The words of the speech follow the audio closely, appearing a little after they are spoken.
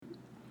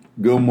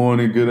Good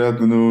morning, good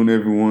afternoon,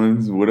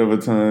 everyone. Whatever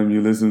time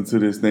you listen to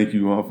this, thank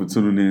you all for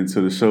tuning in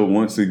to the show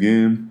once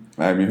again.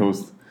 I'm your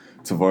host,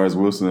 Tavares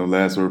Wilson of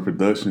Last Word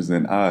Productions,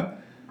 and I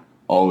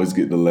always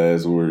get the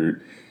last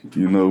word,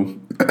 you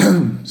know.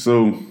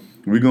 So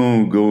we're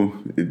gonna go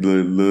a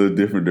little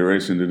different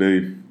direction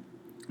today.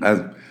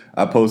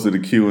 I posted a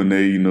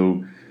Q&A,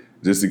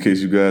 just in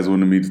case you guys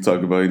wanted me to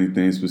talk about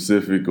anything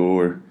specific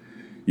or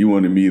you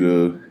wanted me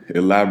to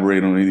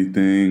elaborate on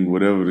anything,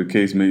 whatever the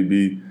case may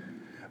be.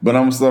 But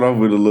I'm gonna start off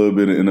with a little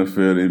bit of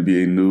NFL and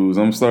NBA news.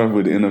 I'm gonna start off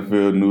with the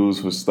NFL news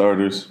for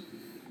starters.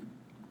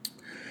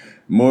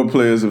 More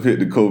players have hit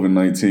the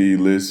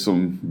COVID-19 list.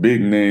 Some big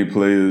name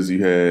players.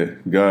 You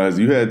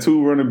had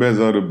two running backs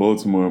out of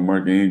Baltimore,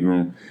 Mark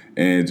Ingram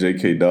and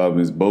J.K.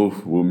 Dobbins.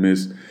 Both will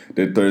miss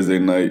their Thursday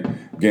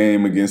night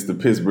game against the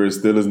Pittsburgh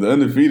Steelers, the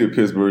undefeated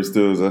Pittsburgh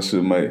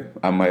Steelers.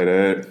 I might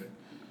add.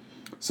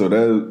 So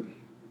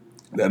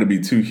that'll be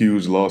two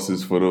huge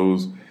losses for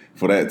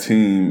that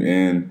team.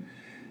 And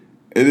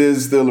it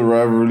is still a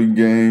rivalry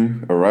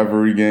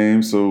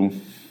game. So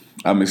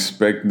I'm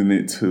expecting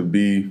it to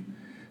be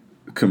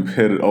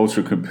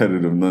ultra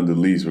competitive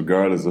nonetheless,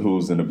 regardless of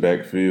who's in the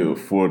backfield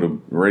for the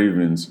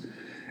Ravens.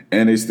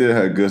 And they still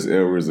had Gus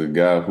Edwards, a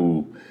guy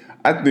who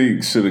I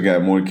think should have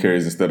got more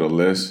carries instead of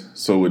less.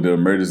 So with the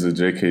emergence of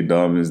J.K.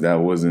 Dobbins, that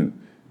wasn't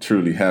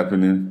truly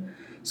happening.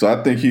 So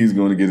I think he's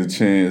going to get a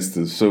chance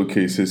to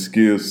showcase his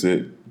skill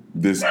set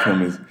this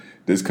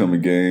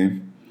coming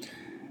game.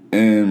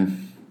 And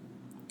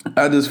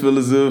I just feel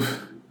as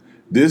if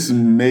this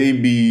may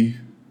be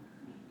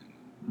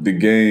the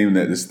game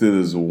that the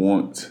Steelers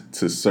want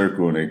to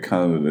circle in their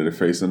calendar. They're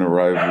facing a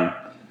rival.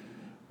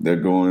 They're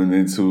going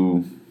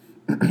into,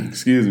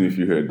 excuse me if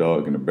you hear a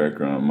dog in the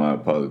background, my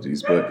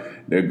apologies, but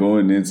they're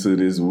going into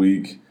this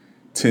week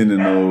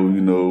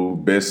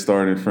 10-0, best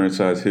start in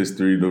franchise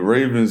history. The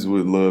Ravens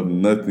would love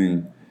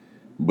nothing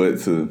but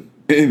to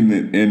end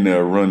in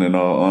their run, in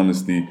all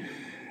honesty.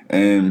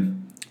 And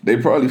they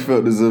probably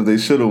felt as if they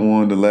should have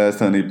won the last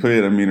time they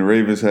played. I mean, the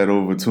Ravens had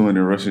over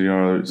 200 rushing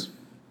yards.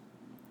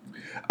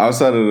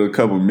 Outside of a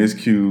couple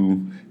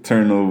miscue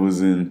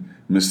turnovers and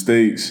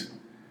mistakes,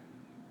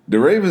 the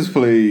Ravens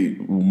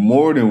played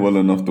more than well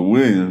enough to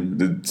win.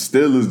 The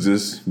Steelers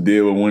just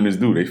did what winners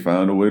do. They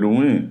found a way to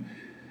win.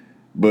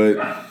 But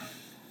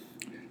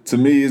to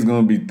me, it's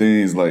going to be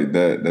things like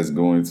that that's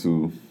going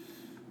to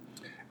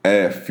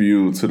add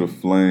fuel to the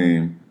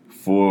flame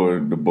for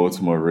the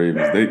Baltimore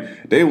Ravens.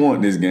 They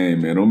want this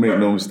game, man. Don't make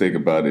no mistake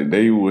about it.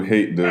 They will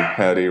hate to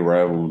have their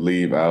rival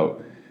leave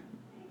out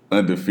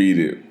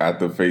undefeated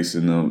after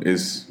facing them.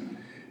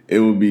 It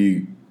would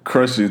be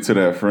crushing to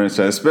that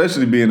franchise,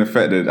 especially being the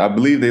fact that I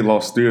believe they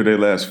lost 3 of their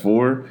last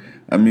 4.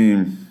 I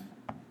mean,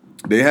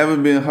 they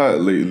haven't been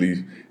hot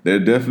lately. They're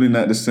definitely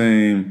not the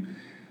same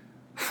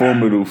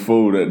formidable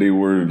foe that they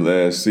were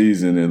last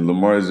season, and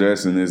Lamar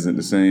Jackson isn't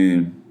the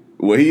same.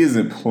 Well, he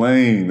isn't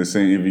playing the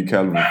same MVP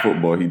caliber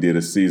football he did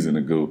a season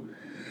ago.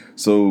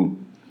 So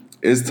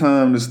it's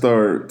time to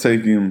start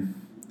taking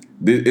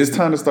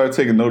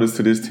notice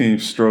to this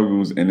team's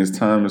struggles, and it's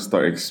time to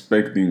start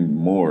expecting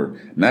more.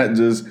 Not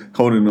just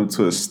holding them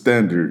to a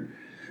standard,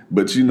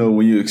 but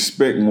when you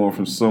expect more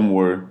from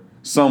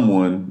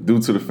someone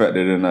due to the fact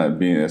that they're not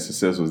being as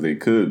successful as they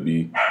could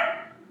be,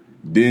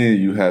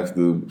 then you have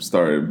to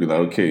start to be like,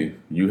 okay,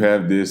 you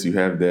have this, you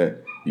have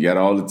that, you got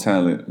all the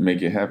talent,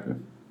 make it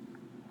happen.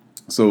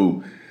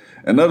 So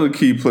another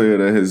key player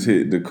that has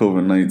hit the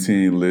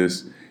COVID-19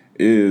 list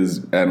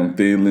is Adam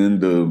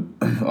Thielen,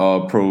 the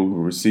all-pro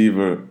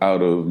receiver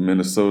out of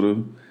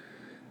Minnesota.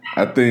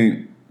 I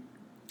think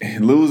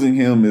losing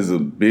him is a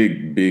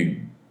big,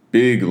 big,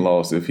 big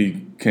loss if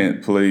he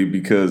can't play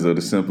because of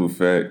the simple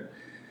fact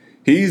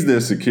he's their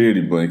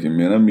security blanket,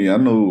 man. I mean, I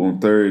know on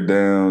third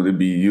down, it'd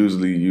be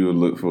usually you'll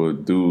look for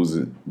dudes,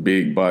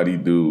 big body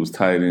dudes,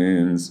 tight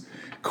ends,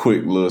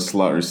 quick little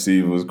slot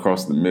receivers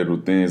across the middle,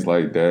 things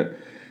like that.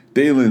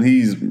 Thielen,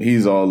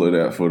 he's all of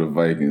that for the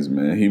Vikings,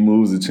 man. He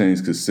moves the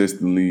chains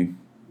consistently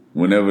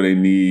whenever they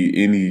need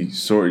any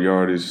short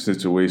yardage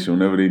situation,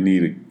 whenever they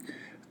need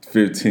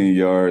 15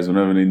 yards,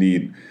 whenever they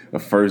need a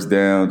first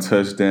down,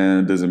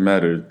 touchdown, doesn't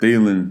matter.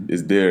 Thielen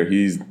is there.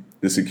 He's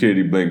the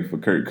security blanket for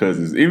Kirk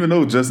Cousins. Even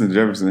though Justin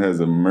Jefferson has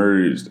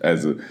emerged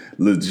as a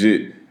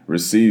legit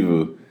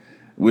receiver,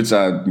 which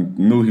I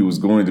knew he was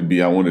going to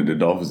be. I wanted the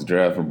Dolphins to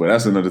draft him, but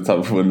that's another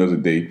topic for another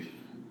day.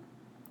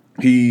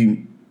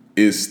 He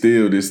is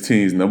still this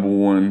team's number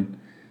one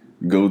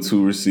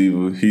go-to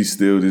receiver. He's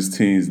still this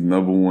team's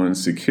number one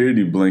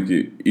security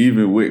blanket,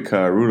 even with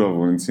Kyle Rudolph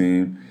on the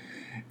team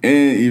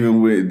and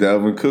even with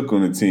Dalvin Cook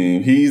on the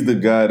team. He's the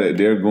guy that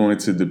they're going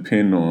to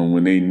depend on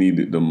when they need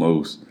it the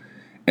most.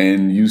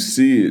 And you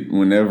see it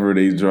whenever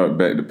they drop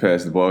back to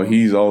pass the ball.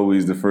 He's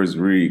always the first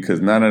read because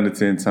 9 out of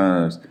 10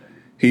 times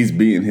he's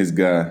beating his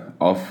guy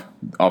off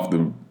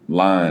the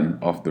line,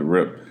 off the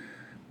rip.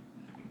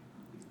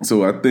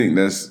 So I think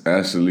that's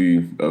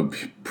actually a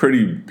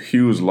pretty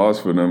huge loss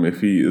for them if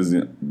he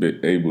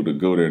isn't able to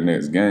go their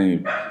next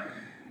game.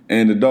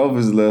 And the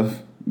Dolphins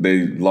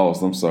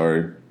lost,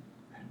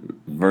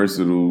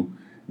 versatile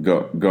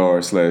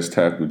guard slash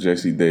tackle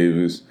Jesse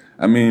Davis.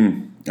 I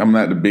mean, I'm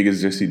not the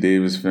biggest Jesse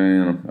Davis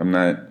fan. I'm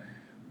not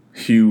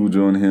huge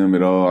on him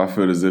at all. I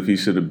feel as if he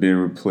should have been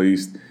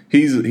replaced.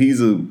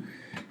 He's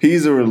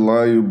a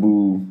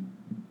reliable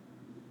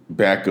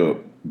backup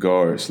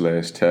guard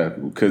slash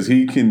tackle because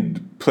he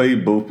can play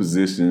both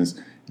positions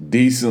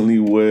decently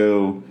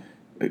well.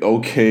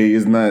 Okay,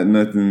 it's not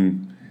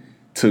nothing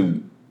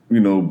to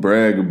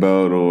brag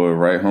about or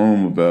write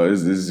home about.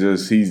 It's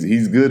just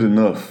he's good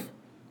enough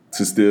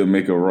to still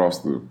make a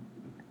roster.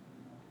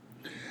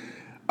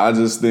 I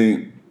just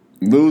think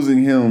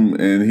losing him,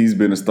 and he's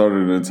been a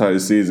starter the entire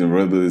season,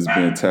 whether it's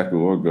been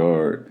tackle or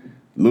guard,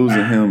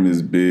 losing him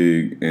is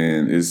big,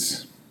 and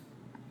it's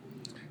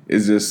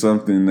just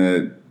something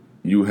that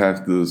you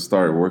have to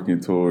start working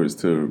towards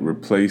to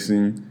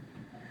replacing.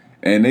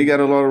 And they got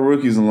a lot of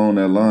rookies along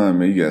that line,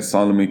 man. You got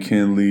Solomon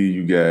Kinley,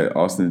 you got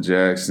Austin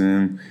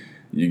Jackson,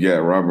 you got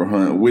Robert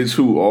Hunt,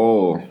 who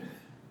all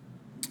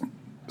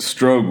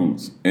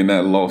struggled in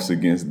that loss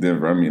against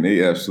Denver. I mean,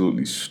 they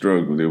absolutely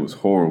struggled. It was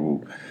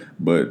horrible.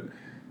 But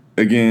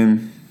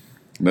again,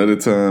 another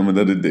time,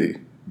 another day.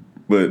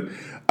 But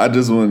I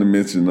just wanted to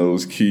mention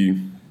those key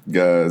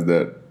guys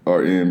that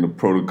are in the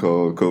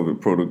protocol,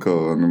 COVID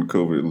protocol, and on the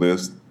COVID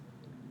list.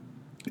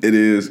 It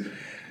is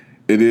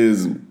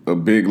a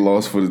big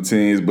loss for the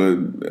teams,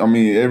 but I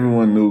mean,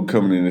 everyone knew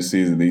coming in the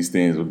season these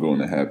things were going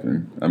to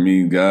happen. I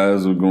mean,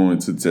 guys were going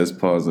to test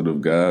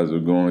positive. Guys were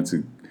going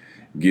to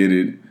get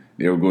it.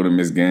 They were going to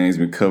miss games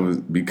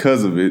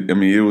because of it. I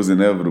mean, it was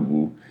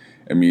inevitable.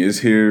 I mean, it's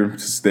here to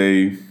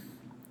stay.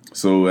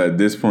 So at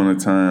this point in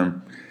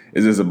time,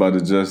 it's just about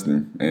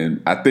adjusting.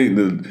 And I think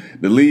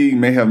the league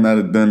may have not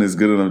have done as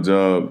good of a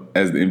job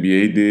as the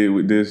NBA did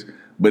with this,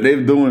 but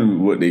they're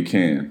doing what they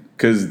can.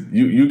 Because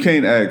you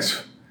can't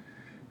ask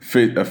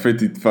a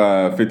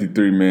 55,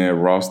 53-man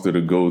roster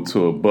to go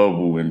to a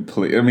bubble and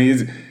play. I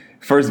mean,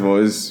 first of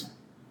all,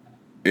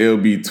 it'll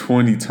be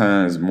 20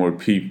 times more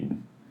people.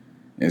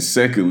 And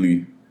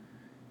secondly,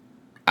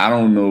 I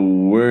don't know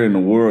where in the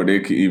world they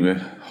could even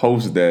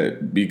host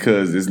that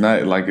because it's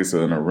not like it's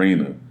an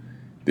arena.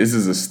 This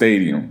is a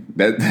stadium.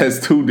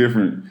 That's two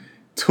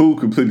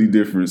completely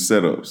different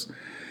setups.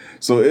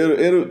 So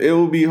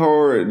it'll be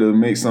hard to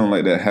make something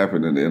like that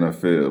happen in the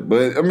NFL.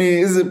 But I mean,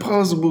 is it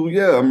possible?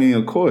 Yeah, I mean,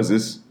 of course,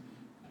 it's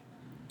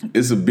a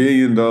 $1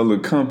 billion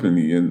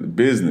company and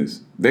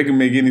business. They can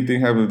make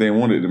anything happen if they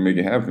wanted to make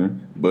it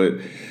happen, but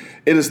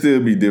it'll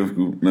still be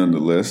difficult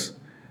nonetheless.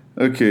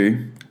 Okay,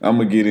 I'm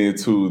gonna get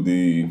into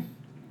the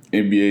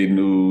NBA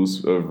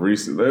news of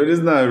recent.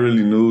 It's not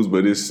really news,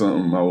 but it's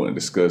something I want to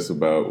discuss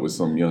about with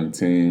some young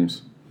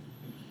teams.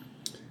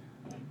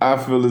 I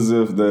feel as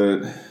if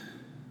that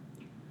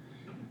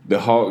the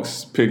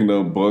Hawks picking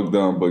up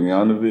Bogdan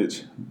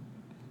Bogdanovic.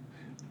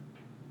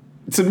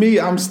 To me,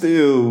 I'm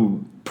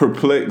still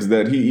perplexed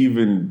that he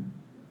even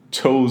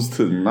chose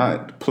to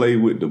not play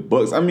with the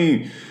Bucks. I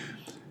mean,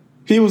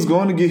 he was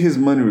going to get his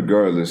money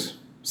regardless,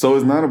 so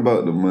it's not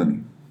about the money.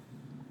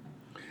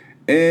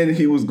 And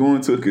he was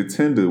going to a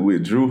contender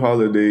with Jrue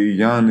Holiday,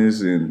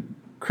 Giannis, and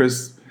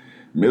Chris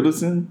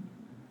Middleton.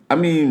 I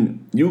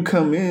mean, you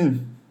come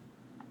in,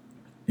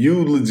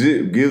 you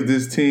legit give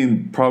this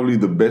team probably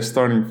the best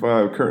starting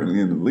five currently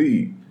in the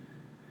league.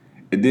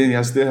 And then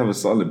y'all still have a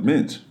solid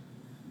bench.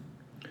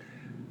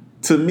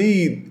 To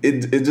me,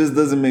 it just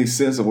doesn't make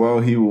sense of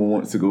why he would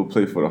want to go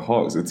play for the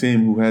Hawks, a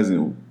team who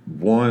hasn't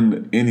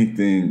won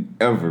anything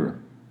ever,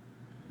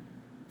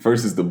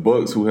 versus the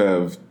Bucks, who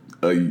have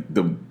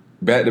the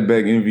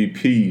back-to-back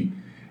MVP,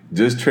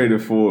 just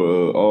traded for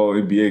an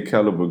all-NBA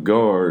caliber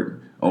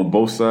guard on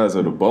both sides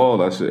of the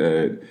ball, I should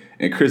add.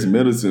 And Chris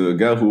Middleton, a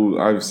guy who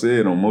I've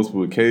said on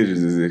multiple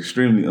occasions is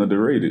extremely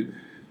underrated.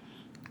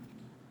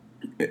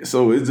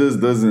 So it just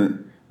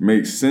doesn't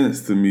make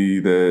sense to me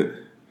that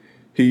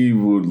he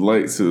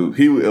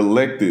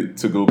elected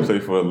to go play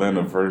for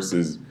Atlanta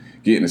versus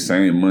getting the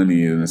same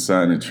money and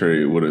signing a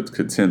trade with a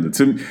contender.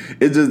 To me,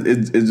 it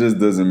just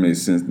doesn't make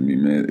sense to me,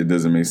 man. It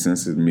doesn't make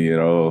sense to me at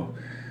all.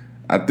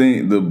 I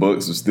think the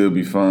Bucks will still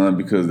be fine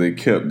because they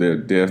kept their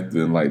depth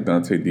in like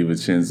Dante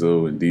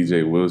DiVincenzo and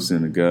DJ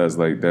Wilson and guys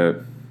like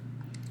that.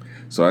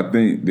 So I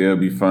think they'll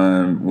be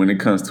fine when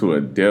it comes to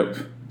a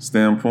depth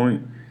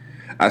standpoint.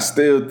 I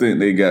still think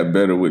they got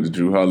better with the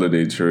Jrue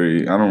Holiday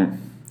trade. I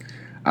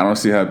don't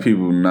see how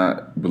people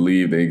not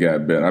believe they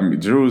got better. I mean,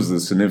 Jrue is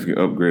a significant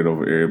upgrade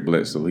over Eric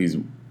Bledsoe. He's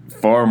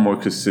far more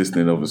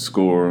consistent of a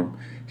scorer.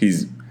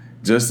 He's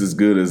just as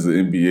good as the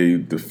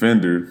NBA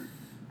defender,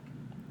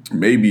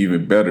 maybe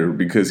even better,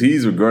 because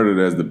he's regarded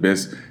as the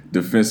best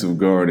defensive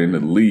guard in the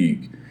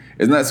league.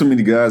 There's not so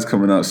many guys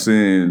coming out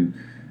saying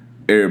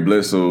Eric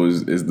Bledsoe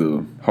is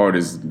the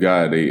hardest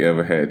guy they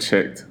ever had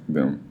checked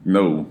them.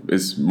 No,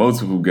 it's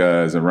multiple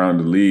guys around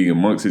the league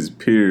amongst his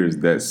peers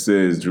that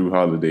says Jrue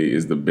Holiday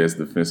is the best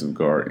defensive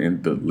guard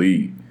in the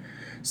league.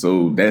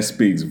 So that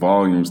speaks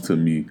volumes to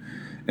me.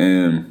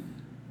 And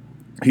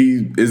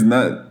he is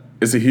not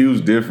 – it's a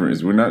huge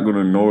difference. We're not going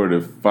to ignore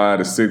the 5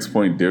 to 6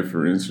 point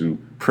differential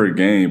per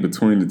game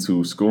between the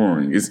two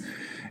scoring.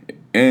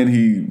 And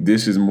he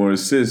dishes more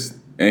assists.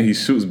 and he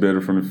shoots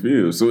better from the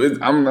field. So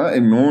I'm not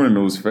ignoring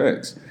those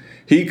facts.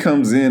 He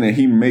comes in and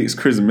he makes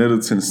Chris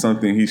Middleton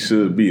something he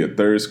should be, a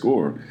third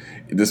scorer.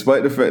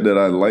 Despite the fact that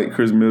I like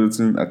Chris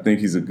Middleton, I think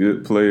he's a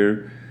good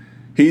player.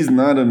 He's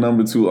not a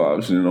number 2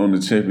 option on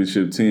the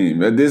championship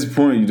team. At this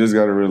point, you just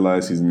got to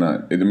realize he's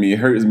not. It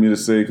hurts me to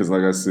say because,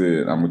 like I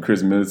said, I'm a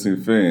Chris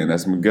Middleton fan.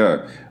 That's my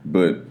guy.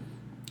 But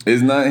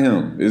it's not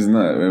him. It's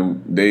not.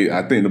 And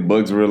I think the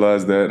Bucks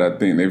realize that. I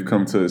think they've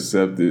come to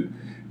accept it.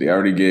 They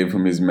already gave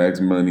him his max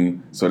money,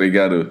 so they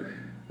got to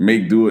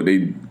make do what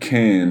they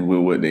can with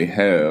what they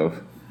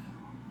have.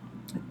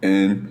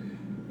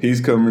 And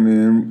he's coming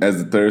in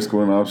as the third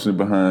scoring option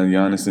behind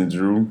Giannis and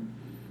Drew.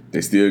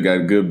 They still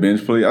got good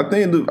bench play. I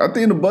think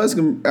the Bucks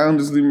can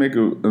honestly make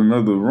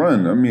another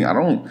run. I mean, I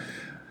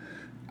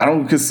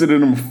don't consider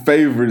them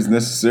favorites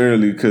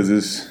necessarily because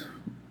it's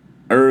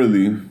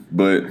early,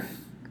 but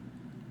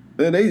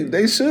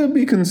they should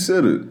be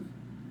considered.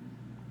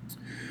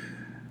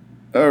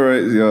 All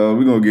right, y'all,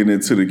 we're gonna get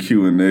into the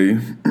Q&A.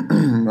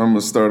 I'm gonna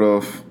start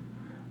off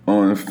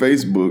on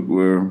Facebook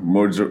where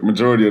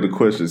majority of the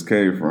questions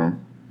came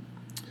from,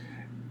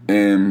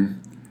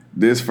 and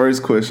this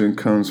first question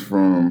comes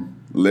from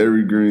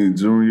Larry Green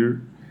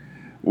Jr.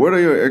 What are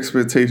your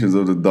expectations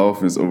of the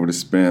Dolphins over the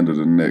span of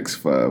the next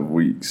 5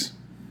 weeks?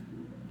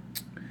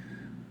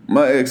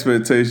 My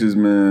expectations,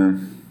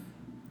 man,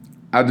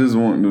 I just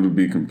want them to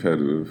be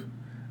competitive.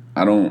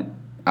 I don't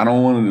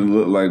want it to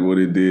look like what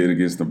it did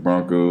against the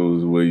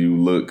Broncos, where you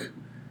look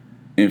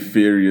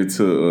inferior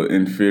to an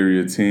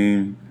inferior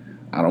team.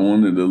 I don't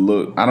want it to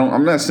look.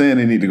 I'm not saying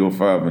they need to go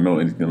 5-0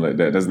 or anything like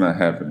that. That's not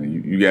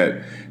happening. You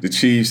got the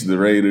Chiefs, the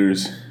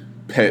Raiders.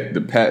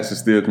 The Pats are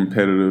still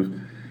competitive.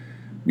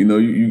 You know,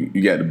 you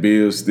got the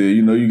Bills still.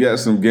 You know, you got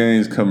some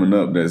games coming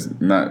up that's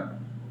not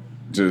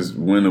just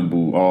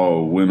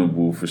all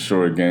winnable for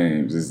sure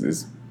games.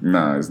 It's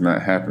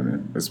not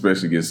happening,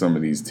 especially against some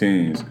of these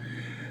teams.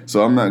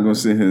 So I'm not going to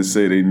sit here and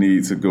say they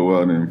need to go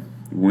out and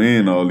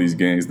win all these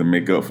games to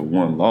make up for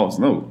one loss.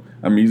 No.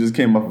 I mean, you just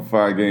came off a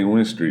 5-game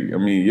win streak. I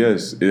mean,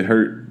 yes, it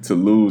hurt to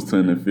lose to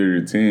an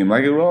inferior team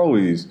like it would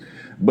always.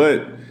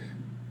 But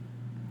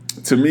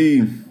to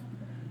me,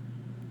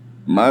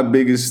 my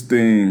biggest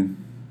thing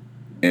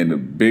and the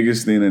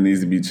biggest thing that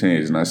needs to be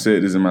changed, and I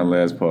said this in my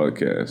last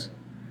podcast,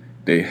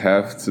 they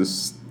have to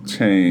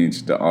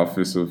change the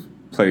offensive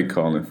play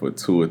calling for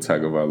Tua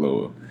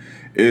Tagovailoa.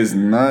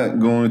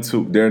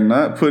 They're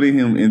not putting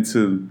him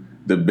into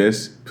the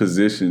best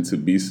position to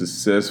be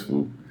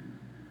successful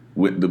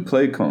with the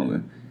play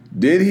calling.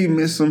 Did he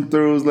miss some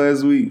throws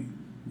last week?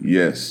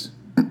 Yes.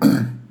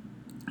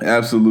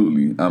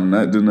 Absolutely. I'm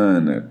not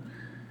denying that.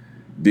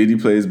 Did he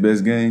play his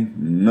best game?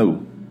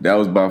 No. That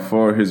was by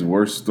far his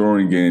worst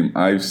throwing game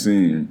I've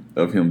seen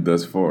of him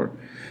thus far.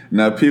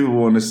 Now, people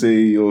want to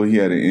say, oh, he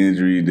had an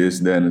injury, this,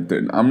 that, and the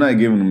third. I'm not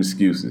giving him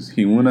excuses.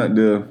 He went out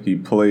there, he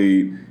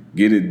played,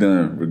 get it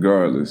done,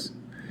 regardless.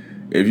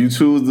 If you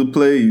choose to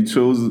play,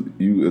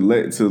 you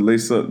elect to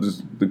lace up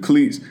the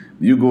cleats,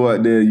 you go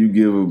out there, you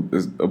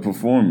give a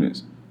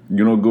performance.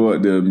 You don't go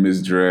out there and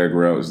miss drag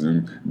routes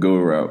and go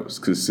routes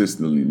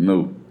consistently.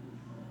 No.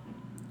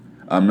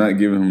 I'm not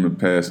giving him the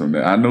pass on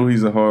that. I know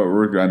he's a hard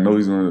worker. I know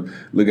he's going to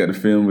look at the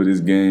film of this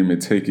game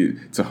and take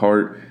it to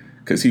heart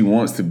because he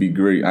wants to be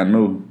great. I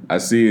know. I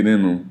see it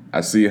in him.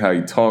 I see how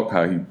he talks,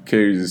 how he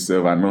carries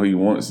himself. I know he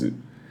wants it.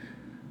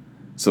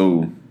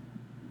 So,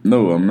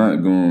 no, I'm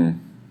not going to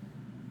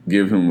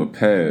give him a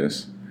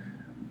pass.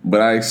 But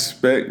I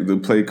expect the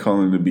play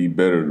calling to be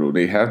better, though.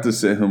 They have to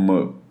set him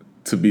up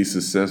to be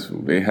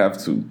successful. They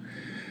have to.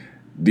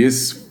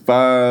 This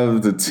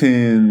 5 to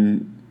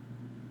 10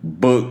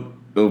 book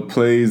of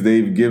plays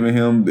they've given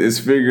him, it's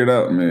figured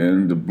out,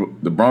 man.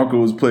 The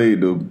Broncos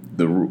played the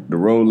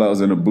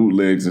rollouts and the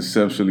bootlegs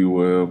exceptionally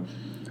well.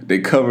 They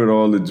covered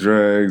all the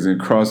drags and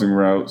crossing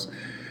routes.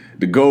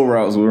 The go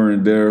routes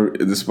weren't there,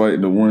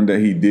 despite the one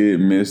that he did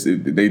miss.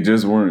 They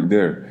just weren't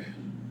there.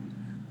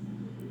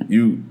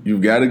 You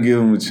got to give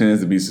him a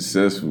chance to be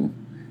successful.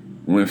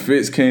 When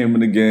Fitz came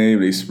in the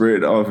game, they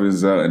spread the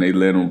offense out and they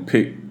let him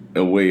pick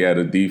away at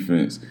a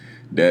defense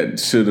that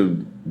should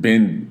have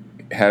been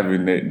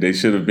having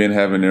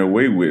their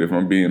way with, if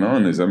I'm being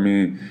honest. I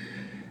mean,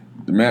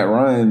 Matt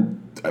Ryan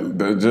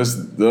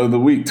just the other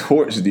week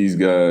torched these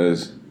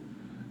guys.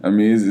 I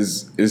mean,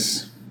 it's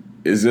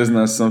just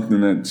not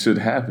something that should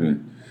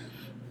happen.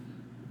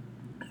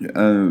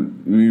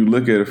 When you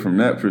look at it from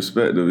that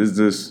perspective, it's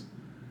just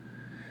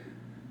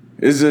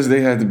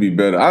they have to be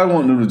better. I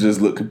want them to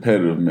just look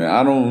competitive, man.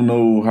 I don't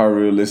know how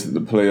realistic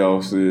the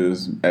playoffs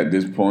is at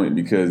this point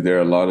because there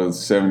are a lot of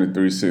 7-3,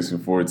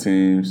 6-4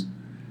 teams.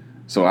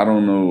 So I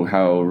don't know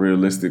how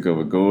realistic of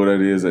a goal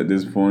that is at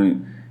this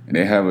point. And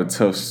they have a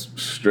tough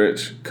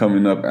stretch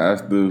coming up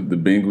after the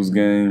Bengals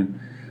game.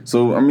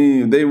 So, I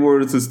mean, if they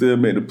were to still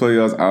make the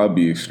playoffs, I'll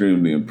be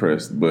extremely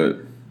impressed. But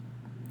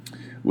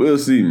we'll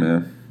see,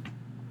 man.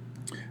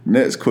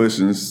 Next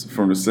questions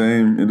from the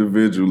same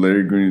individual,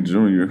 Larry Green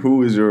Jr.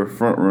 Who is your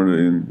front runner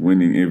in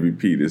winning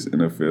MVP this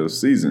NFL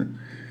season?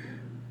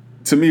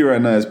 To me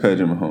right now, it's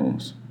Patrick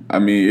Mahomes. I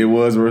mean, it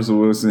was Russell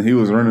Wilson. He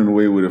was running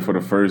away with it for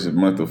the first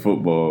month of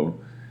football.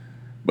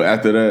 But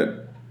after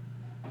that,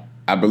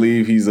 I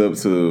believe he's up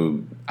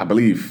to,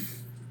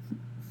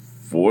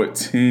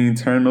 14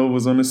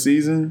 turnovers on the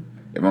season,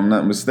 if I'm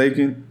not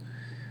mistaken.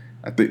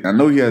 I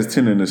know he has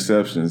 10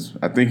 interceptions.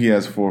 I think he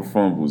has 4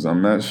 fumbles.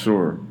 I'm not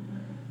sure.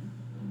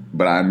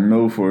 But I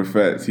know for a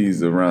fact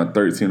he's around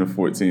 13 or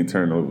 14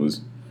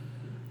 turnovers.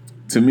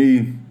 To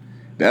me,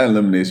 that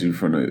eliminates you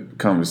from the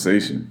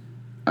conversation.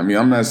 I mean,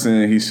 I'm not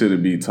saying he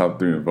shouldn't be top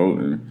 3 in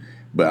voting,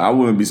 but I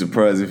wouldn't be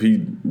surprised if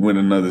he went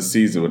another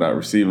season without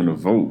receiving a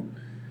vote,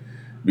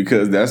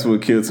 because that's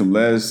what killed him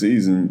last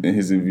season in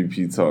his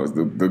MVP talks.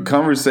 The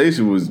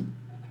conversation was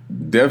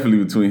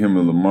definitely between him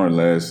and Lamar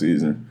last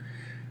season.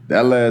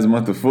 That last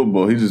month of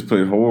football, he just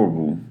played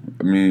horrible.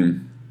 I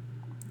mean,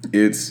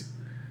 it's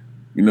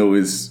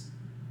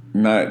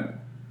not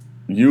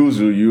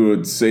usual you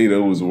would say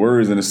those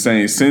words in the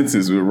same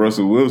sentence with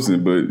Russell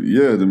Wilson, but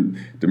yeah,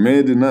 the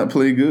man did not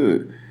play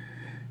good.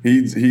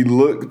 He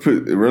looked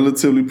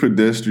relatively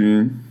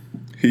pedestrian.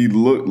 He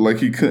looked like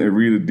he couldn't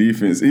read a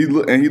defense. He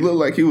looked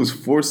like he was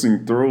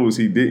forcing throws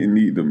he didn't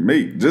need to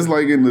make. Just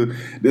like in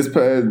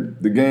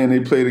the game they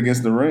played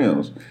against the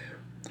Rams.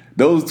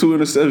 Those 2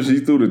 interceptions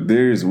he threw to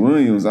Darius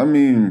Williams. I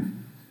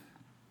mean,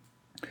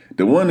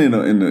 the one in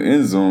the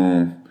end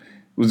zone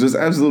was just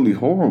absolutely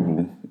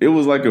horrible. It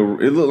looked like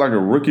a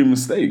rookie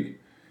mistake.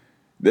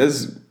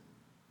 It's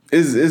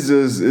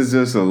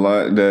just a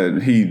lot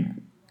that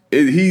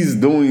he's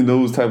doing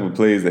those type of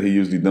plays that he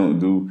usually don't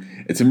do.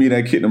 And to me,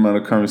 that kicked him out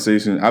of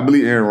conversation. I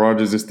believe Aaron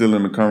Rodgers is still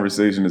in the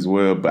conversation as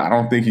well, but I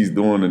don't think he's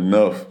doing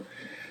enough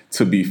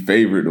to be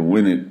favored to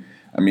win it.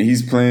 I mean,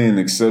 he's playing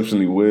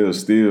exceptionally well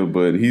still,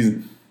 but he's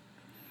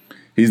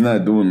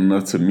not doing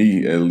enough, to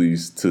me at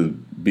least, to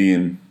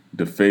being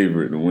the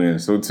favorite to win.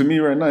 So to me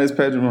right now, it's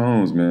Patrick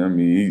Mahomes, man. I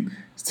mean,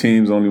 his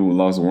team's only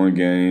lost 1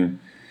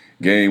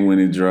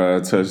 game-winning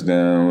drive,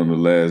 touchdown on the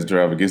last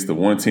drive against the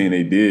one team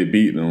they did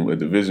beat them, a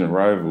division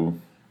rival.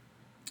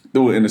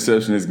 Threw an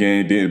interception this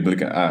game, didn't blink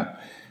an eye,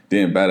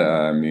 didn't bat an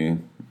eye. I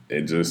mean,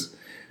 it just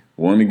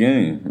won the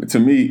game. To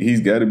me,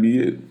 he's got to be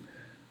it.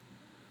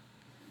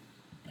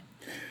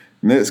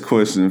 Next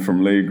question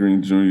from Larry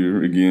Green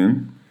Jr.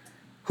 again.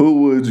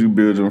 Who would you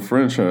build your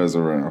franchise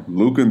around,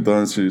 Luka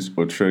Doncic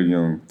or Trae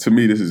Young? To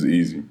me, this is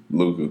easy,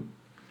 Luka.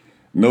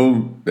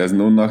 No, there's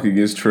no knock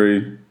against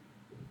Trae.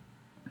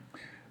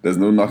 There's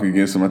no knock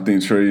against him. I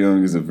think Trae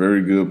Young is a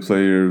very good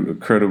player, a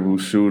credible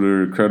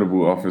shooter,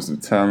 credible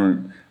offensive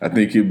talent. I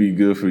think he'll be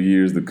good for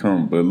years to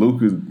come. But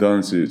Luka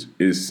Doncic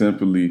is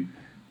simply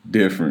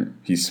different.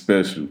 He's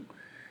special.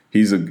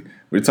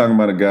 We're talking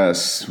about a guy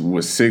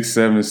with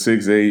 6'7",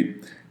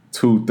 6'8",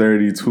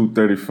 230,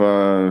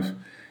 235,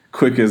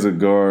 quick as a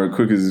guard,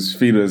 quick as his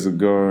feet as a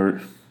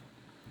guard.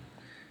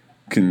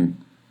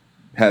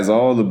 Has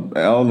all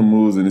the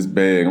moves in his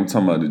bag. I'm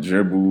talking about the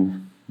dribble,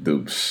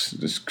 the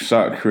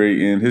shot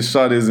creating. His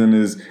shot isn't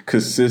as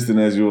consistent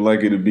as you would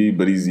like it to be,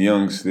 but he's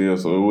young still,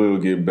 so it will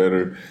get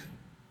better.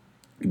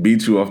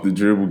 Beat you off the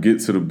dribble, get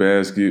to the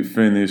basket,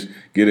 finish,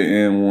 get an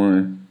and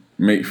one,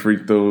 make free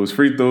throws.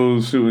 Free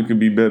throws shooting can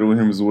be better with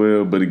him as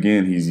well, but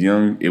again, he's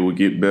young. It will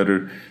get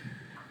better.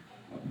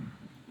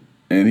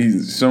 And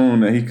he's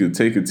shown that he could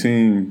take a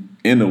team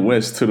in the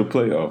West to the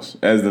playoffs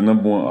as the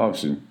number 1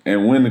 option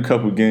and win a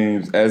couple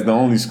games as the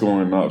only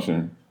scoring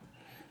option.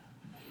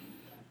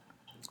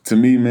 To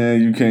me,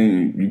 man, you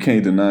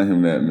can't deny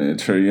him that, man.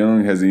 Trae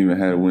Young hasn't even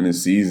had a winning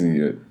season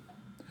yet.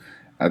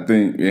 I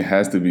think it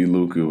has to be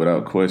Luka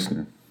without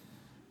question.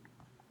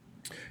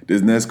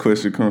 This next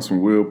question comes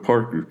from Will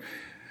Parker.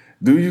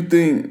 Do you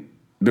think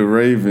the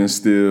Ravens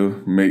still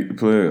make the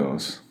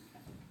playoffs?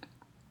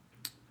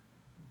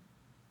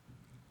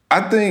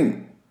 I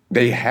think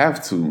they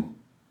have to.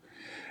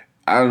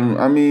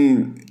 I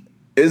mean,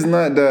 it's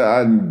not that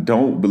I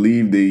don't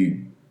believe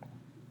they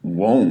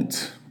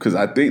won't, because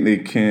I think they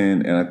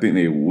can and I think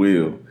they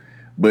will.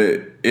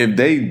 But if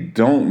they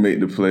don't make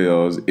the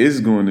playoffs, it's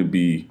going to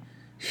be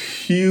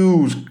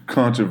huge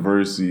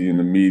controversy in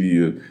the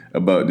media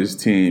about this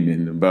team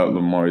and about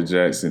Lamar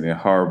Jackson and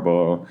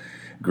Harbaugh,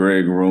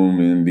 Greg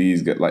Roman,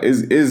 these guys. Like,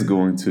 it's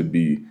going to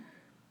be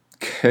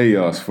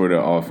chaos for their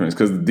offense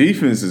because the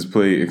defense has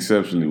played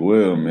exceptionally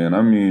well, man.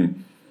 I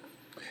mean,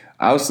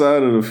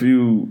 outside of a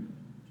few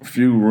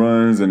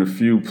runs and a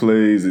few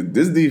plays,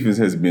 this defense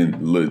has been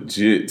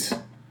legit.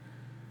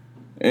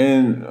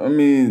 And, I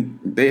mean,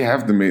 they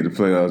have to make the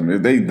playoffs, man.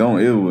 If they don't,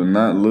 it will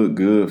not look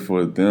good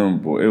for them,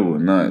 boy. It will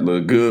not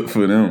look good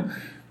for them.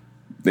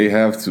 They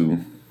have to.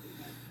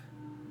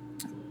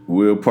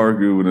 Will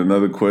Parker with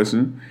another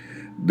question.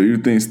 Do you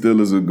think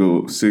Steelers will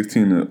go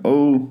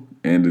 16-0?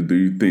 And do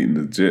you think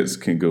the Jets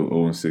can go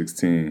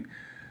 0-16?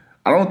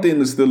 I don't think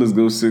the Steelers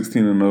go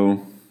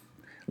 16-0.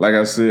 Like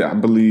I said, I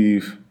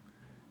believe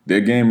their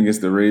game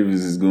against the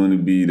Ravens is going to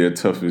be their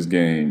toughest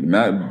game.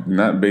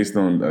 Not based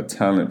on a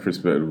talent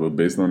perspective, but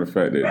based on the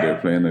fact that they're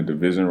playing a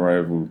division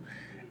rival.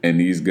 And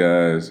these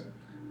guys,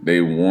 they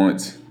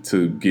want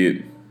to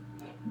get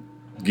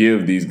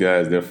give these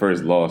guys their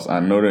first loss. I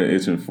know they're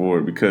itching for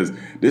it because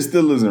this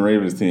Steelers and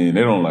Ravens team,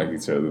 they don't like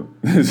each other.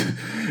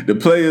 The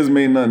players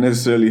may not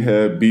necessarily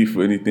have beef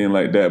or anything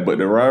like that, but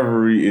the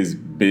rivalry has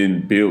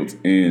been built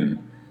in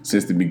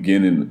since the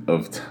beginning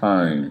of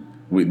time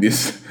with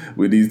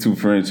these two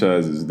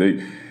franchises.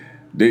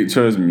 They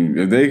trust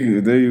me. If they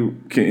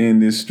can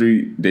end this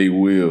streak, they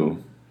will.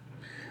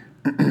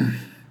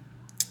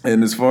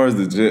 And as far as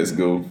the Jets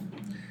go,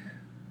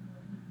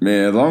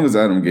 man, as long as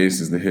Adam Gase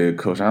is the head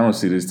coach, I don't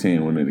see this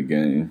team winning the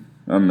game.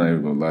 I'm not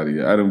even gonna lie to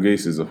you. Adam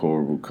Gase is a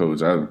horrible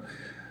coach.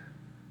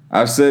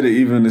 I've said it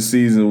even the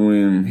season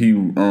when he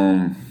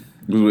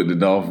was with the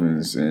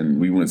Dolphins and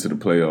we went to the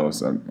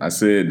playoffs. I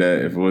said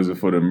that if it wasn't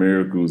for the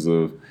miracles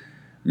of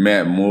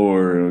Matt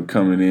Moore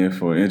coming in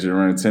for injured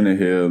Ryan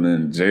Tannehill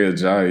and Jay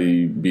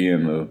Ajayi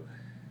being a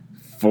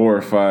 4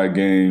 or 5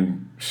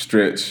 game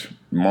stretch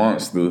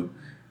monster,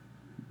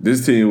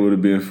 this team would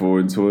have been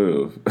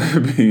 4-12. I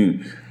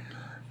mean,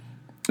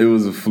 it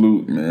was a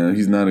fluke, man.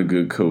 He's not a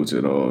good coach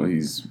at all.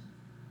 He's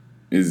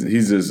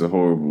just a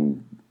horrible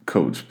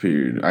coach,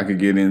 period. I could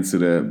get into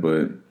that,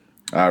 but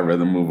I'd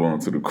rather move on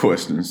to the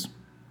questions.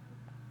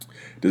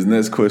 This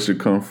next question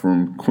comes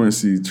from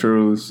Quincy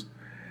Churlis.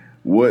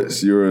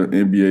 What's your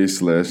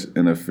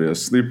NBA/NFL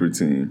sleeper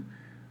team?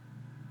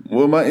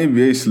 Well, my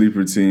NBA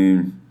sleeper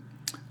team,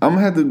 I'm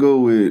gonna go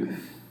with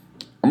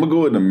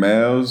the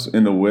Mavs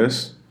in the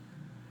West.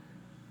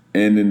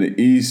 And in the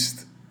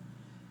East,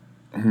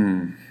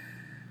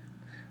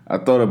 I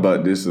thought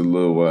about this a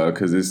little while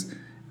because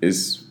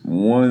it's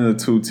one or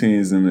two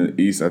teams in the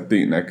East I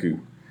think that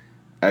could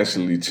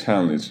actually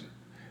challenge.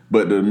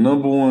 But the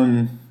number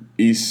one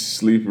East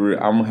sleeper,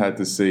 I'm going to have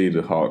to say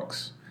the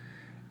Hawks.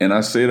 And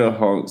I say the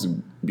Hawks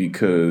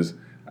because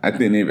I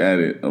think they've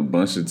added a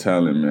bunch of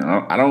talent, man.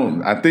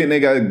 I think they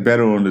got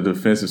better on the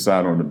defensive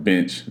side on the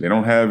bench. They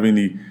don't have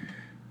any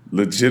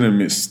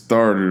legitimate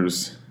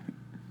starters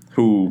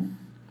who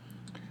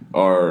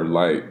are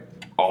like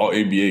all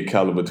NBA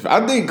caliber.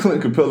 I think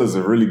Clint Capella is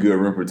a really good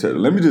rim protector.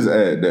 Let me just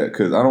add that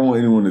because I don't want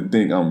anyone to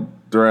think I'm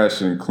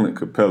thrashing Clint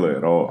Capella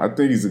at all. I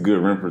think he's a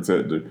good rim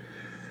protector.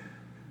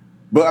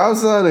 But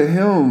outside of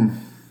him,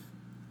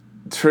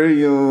 Trae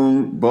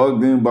Young,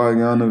 Bogdan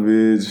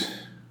Bogdanovic,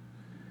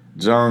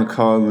 John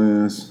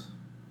Collins,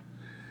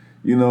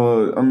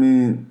 I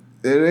mean,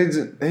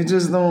 they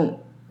just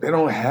don't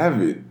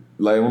have it.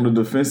 Like on the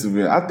defensive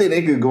end, I think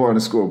they could go out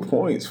and score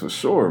points for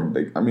sure.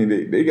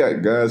 They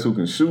got guys who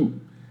can shoot.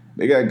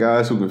 They got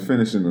guys who can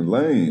finish in the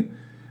lane.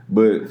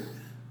 But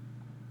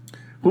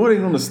who are they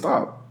going to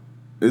stop?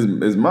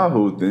 Is my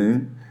whole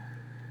thing.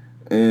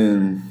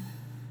 And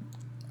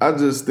I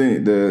just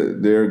think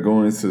that they're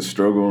going to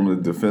struggle on the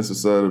defensive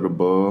side of the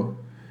ball.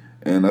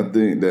 And I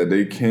think that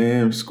they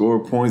can score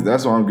points.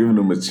 That's why I'm giving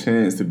them a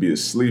chance to be a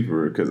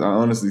sleeper because I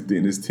honestly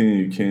think this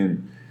team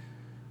can,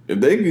 if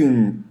they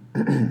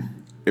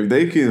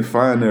can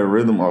find their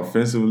rhythm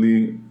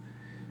offensively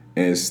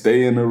and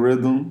stay in the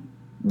rhythm,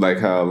 like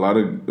how a lot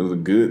of the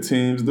good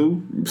teams do,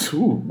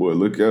 boy,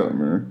 look out,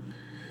 man.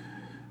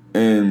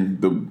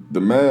 And the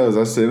Mavs,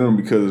 I say them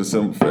because of the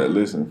simple fact.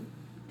 Listen,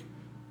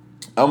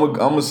 I'm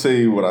gonna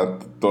say what I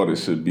thought it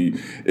should be.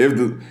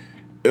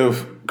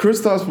 If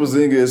Kristaps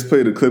Porzingis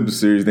play the Clippers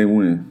series, they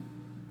win.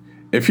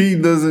 If he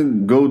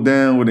doesn't go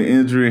down with an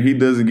injury and he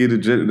doesn't get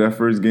ejected that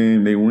first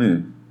game, they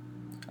win.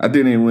 I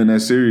think they win that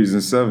series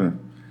in 7.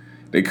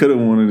 They could have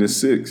won it in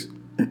 6.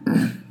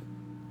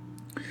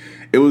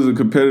 It was a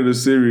competitive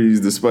series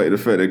despite the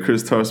fact that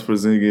Kristaps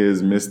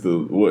Porzingis missed the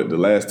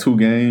last 2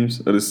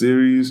 games of the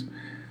series.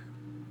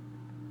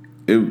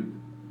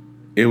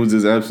 It was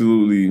just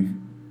absolutely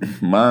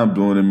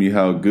mind-blowing to me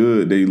how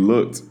good they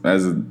looked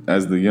as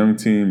the young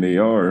team they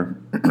are.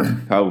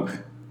 How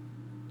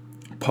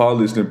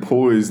polished and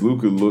poised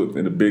Luka looked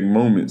in the big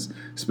moments,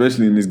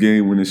 especially in this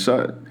game-winning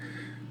shot.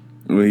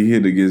 When he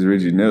hit against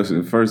Reggie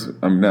Nelson,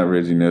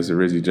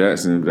 Reggie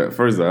Jackson. At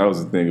first, that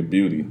was a thing of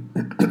beauty.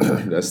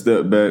 That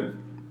step back,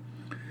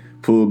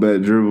 pull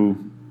back dribble,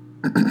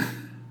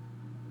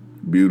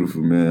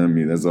 beautiful, man. I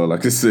mean, that's all I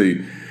can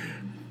say.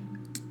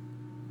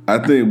 I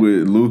think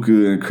with Luka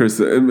and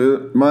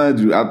Kristaps, mind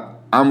you,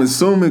 I'm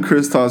assuming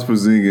Kristaps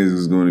Porzingis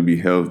is going to be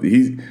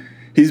healthy.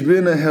 He's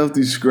been a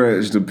healthy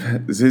scratch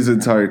his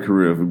entire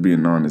career, for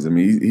being honest. I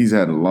mean, he's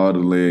had a lot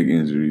of leg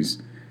injuries.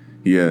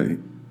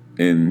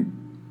 And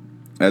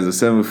as a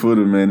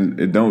 7-footer, man,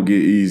 it don't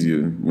get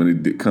easier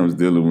when it comes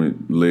dealing with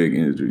leg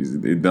injuries.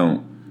 It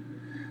don't.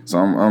 So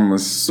I'm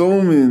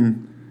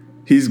assuming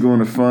he's going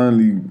to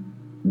finally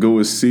go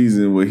a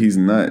season where he's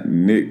not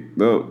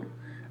nicked up.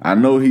 I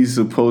know he's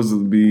supposed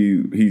to be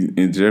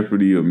in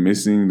jeopardy of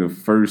missing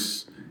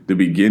the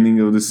beginning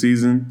of the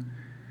season.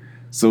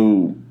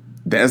 So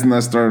that's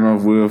not starting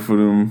off well for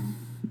them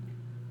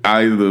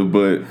either.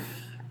 But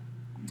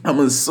I'm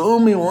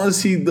assuming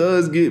once he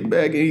does get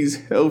back and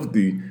he's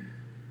healthy,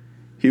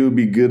 he'll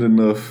be good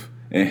enough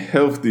and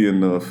healthy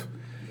enough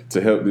to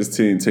help this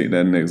team take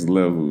that next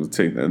level,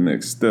 take that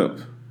next step.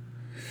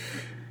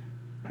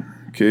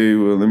 Okay,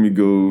 well, let me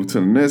go to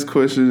the next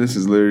question. This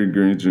is Larry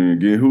Green Jr.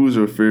 again. Who is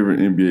your favorite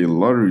NBA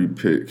lottery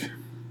pick?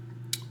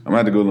 I'm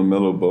about to go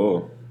LaMelo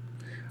Ball.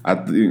 I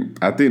think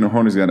the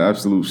Hornets got an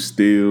absolute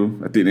steal.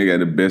 I think they got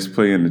the best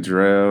player in the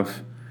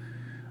draft.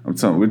 We're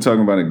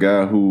talking about a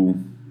guy who,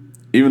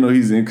 even though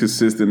he's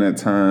inconsistent at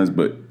times,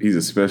 but he's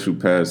a special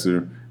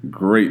passer,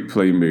 great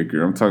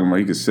playmaker. I'm talking about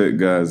he can set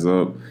guys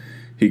up.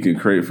 He can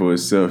create for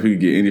himself. He can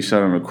get any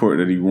shot on the court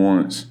that he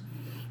wants.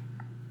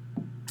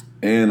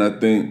 And I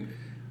think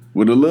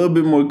with a little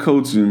bit more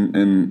coaching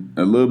and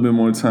a little bit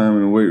more time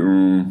in the weight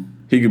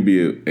room, he could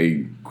be a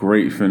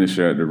great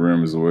finisher at the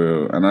rim as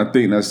well. And I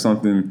think that's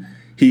something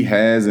he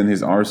has in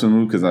his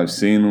arsenal because I've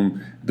seen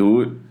him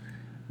do it.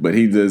 But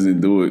he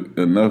doesn't do it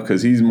enough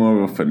because he's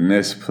more of a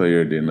finesse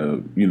player than a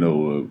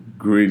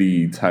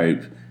gritty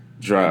type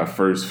drive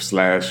first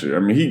slasher. I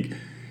mean,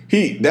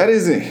 he that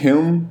isn't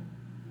him,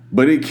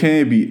 but it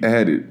can be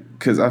added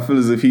because I feel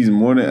as if he's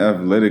more than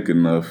athletic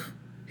enough.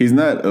 He's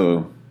not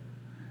a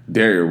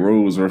Derrick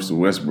Rose versus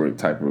Westbrook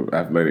type of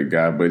athletic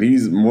guy, but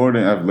he's more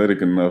than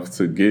athletic enough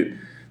to get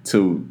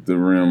to the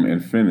rim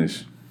and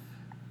finish.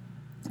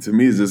 To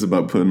me, it's just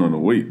about putting on the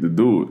weight to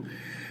do it.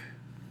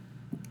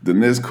 The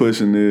next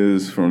question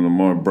is from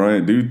Lamar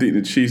Bryant. Do you think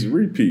the Chiefs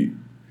repeat?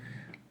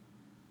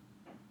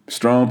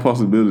 Strong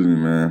possibility,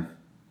 man.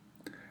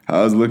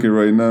 How it's looking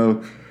right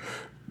now,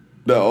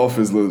 that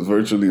offense looks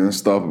virtually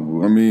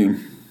unstoppable. I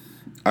mean,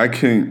 I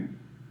can't,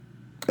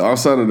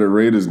 outside of the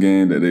Raiders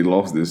game that they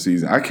lost this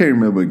season, I can't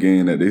remember a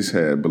game that they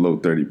had below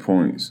 30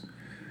 points.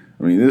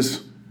 I mean,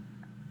 this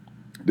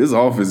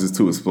offense is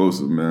too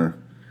explosive, man.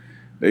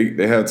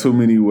 They have too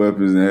many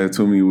weapons and they have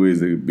too many ways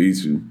they can beat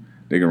you.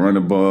 They can run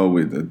the ball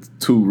with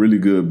two really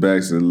good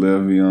backs in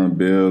Le'Veon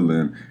Bell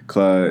and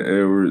Clyde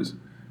Edwards.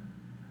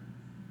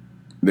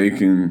 They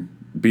can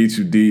beat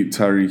you deep,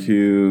 Tyreek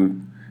Hill,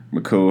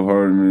 McCole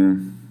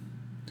Hardman.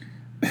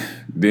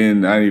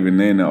 Then not even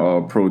name the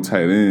all-pro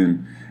tight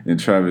end and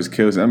Travis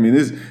Kelce. I mean,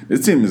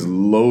 this team is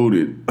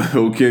loaded,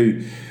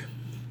 okay?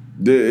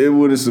 It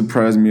wouldn't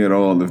surprise me at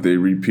all if they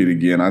repeat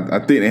again. I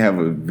think they have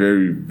a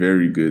very,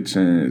 very good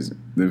chance,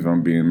 if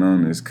I'm being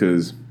honest,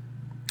 because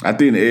I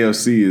think the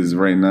AFC is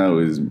right now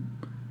is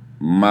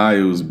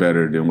miles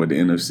better than what the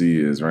NFC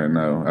is right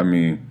now. I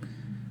mean,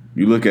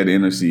 you look at the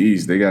NFC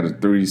East, they got a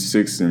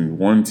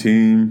 3-6-1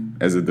 team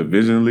as a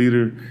division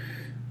leader.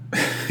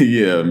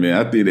 Yeah, man,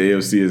 I think the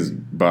AFC is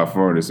by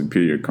far the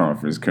superior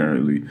conference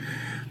currently.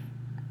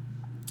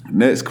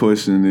 Next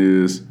question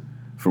is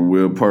from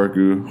Will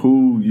Parker.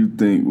 Who you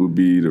think will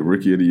be the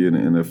Rookie of the Year in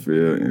the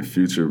NFL and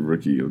future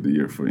Rookie of the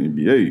Year for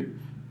NBA?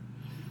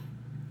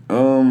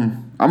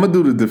 I'm going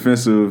to do the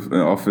Defensive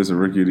and Offensive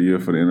Rookie of the Year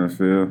for the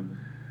NFL.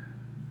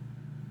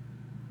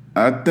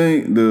 I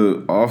think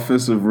the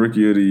Offensive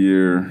Rookie of the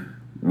Year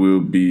will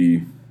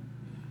be,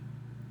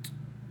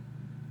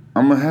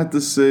 I'm going to have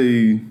to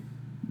say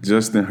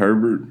Justin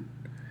Herbert.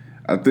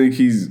 I think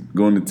he's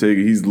going to take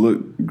it. He's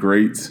looked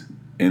great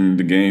in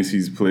the games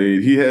he's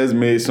played. He has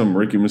made some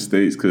rookie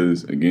mistakes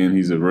because, again,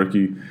 he's a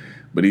rookie.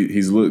 But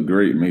he's looked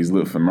great, man. He's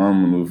looked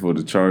phenomenal for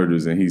the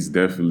Chargers, and he's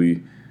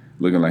definitely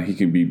looking like he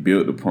can be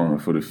built upon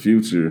for the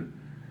future.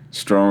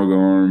 Strong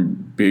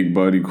arm, big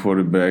body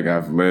quarterback,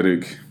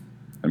 athletic.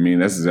 I mean,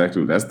 that's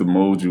the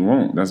mold you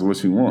want. That's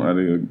what you want out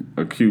of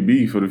a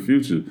QB for the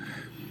future.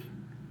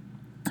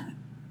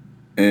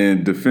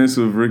 And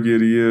Defensive Rookie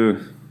of the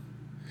Year,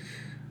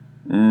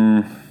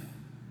 I'm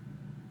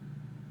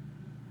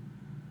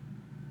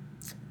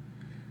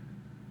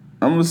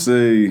gonna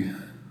say,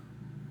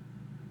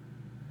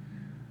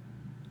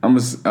 I'm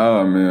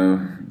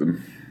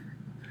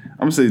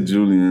gonna say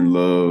Julian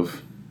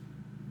Love.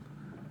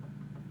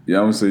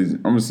 Yeah, I'm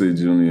gonna say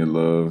Julian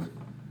Love.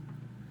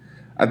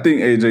 I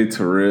think AJ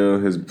Terrell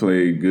has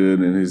played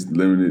good in his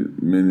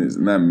limited minutes,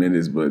 not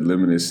minutes, but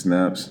limited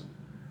snaps.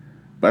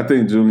 But I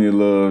think Julian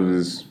Love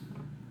is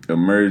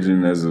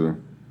emerging as a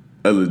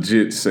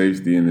legit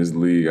safety in this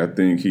league. I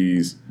think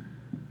he's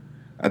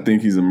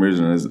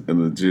emerging as a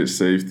legit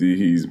safety.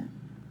 He's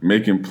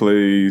making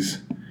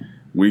plays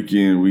week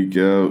in, week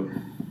out.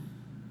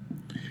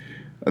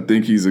 I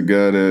think he's a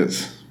guy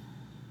that's,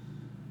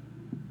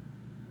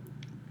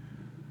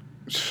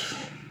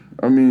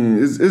 I mean,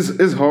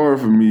 it's hard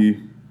for me,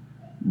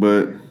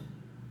 but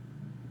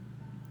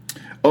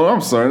I'm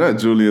sorry, not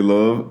Julian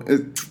Love.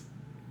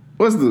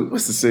 What's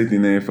the safety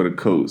name for the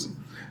Colts?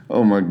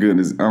 Oh my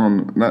goodness,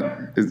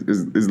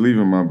 it's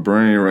leaving my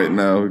brain right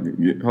now.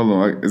 Hold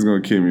on, it's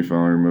gonna kill me if I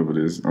don't remember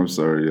this. I'm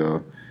sorry,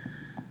 y'all.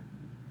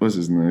 What's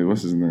his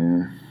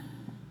name?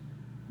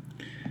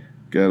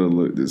 Gotta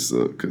look this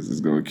up because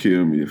it's gonna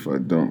kill me if I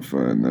don't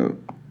find out.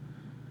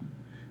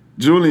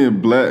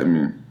 Julian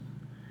Blackmon.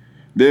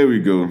 There we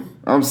go.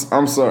 I'm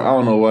sorry. I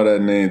don't know why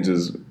that name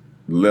just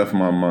left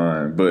my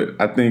mind, but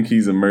I think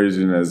he's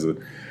emerging as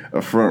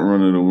a front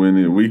runner to win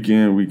it week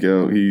in, week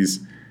out. He's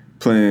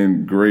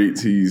playing great.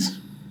 He's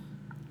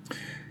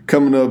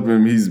coming up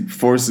and he's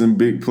forcing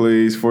big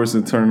plays,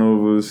 forcing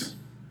turnovers.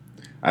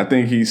 I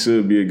think he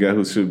should be a guy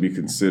who should be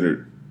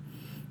considered.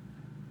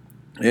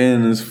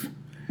 And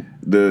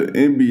the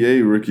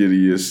NBA Rookie of the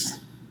Year.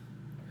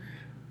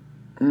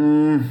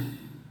 I'm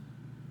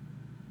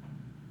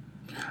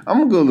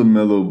gonna go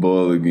LaMelo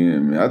Ball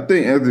again, man. I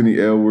think Anthony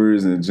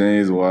Edwards and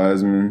James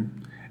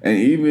Wiseman, and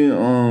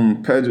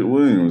even Patrick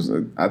Williams.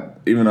 I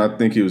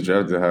think he was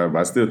drafted high, but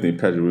I still think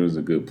Patrick Williams is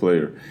a good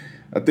player.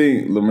 I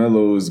think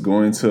LaMelo is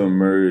going to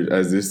emerge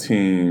as this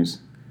team's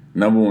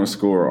number one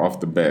scorer off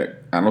the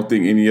bat. I don't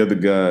think any other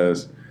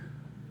guys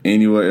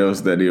anywhere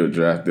else that they'll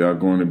draft are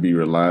going to be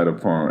relied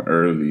upon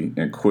early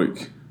and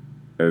quick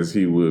as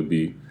he would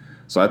be.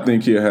 So I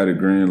think he'll have a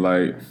green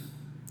light.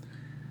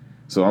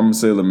 So I'm going to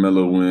say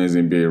LaMelo wins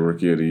NBA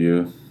Rookie of the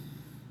Year.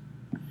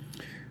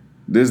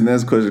 This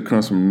next question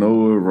comes from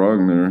Noah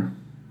Rogner.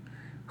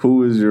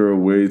 Who is your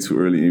way too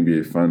early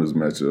NBA Finals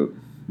matchup?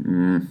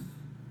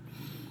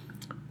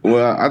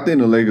 Well, I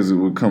think the Lakers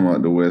will come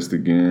out the West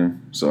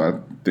again. So I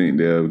think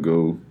they'll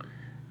go.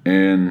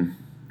 And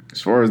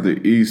as far as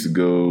the East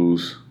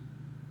goes,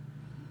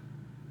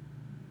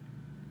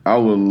 I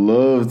would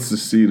love to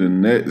see the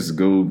Nets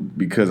go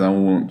because I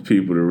want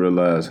people to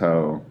realize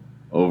how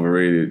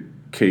overrated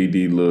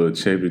KD little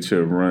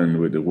championship run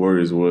with the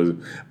Warriors was.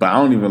 But I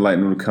don't even like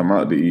them to come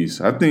out the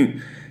East. I think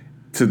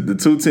to the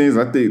two teams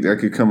I think that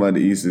could come out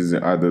the East is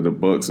either the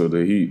Bucks or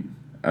the Heat.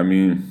 I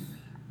mean,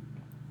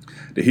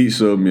 the Heat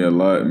showed me a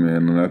lot,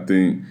 man, and I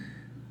think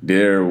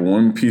they're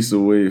one piece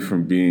away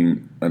from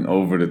being an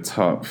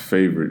over-the-top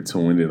favorite to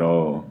win it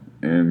all.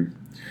 And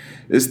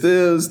it's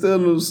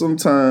still some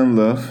time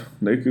left.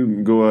 They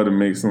could go out and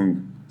make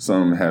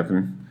something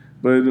happen.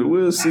 But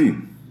we'll see.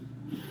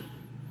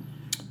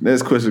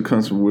 Next question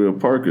comes from Will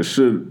Parker.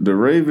 Should the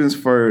Ravens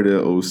fire their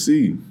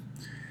OC?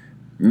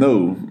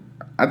 No.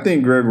 I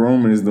think Greg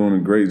Roman is doing a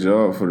great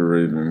job for the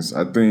Ravens.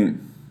 I think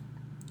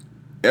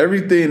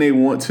everything they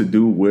want to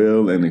do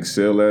well and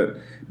excel at,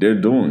 they're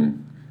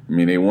doing. I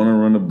mean, they want to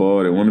run the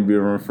ball. They want to be a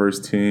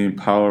run-first team,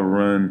 power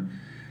run,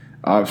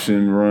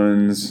 option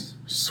runs,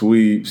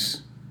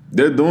 sweeps.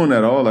 They're doing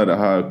that all at a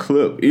high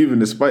clip, even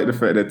despite the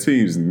fact that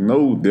teams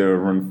know they're a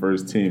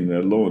run-first team.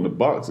 They're low in the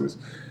boxes.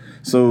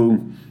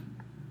 So,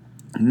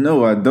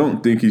 no, I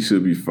don't think he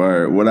should be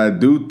fired. What I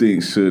do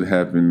think should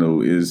happen,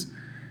 though, is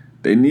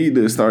they need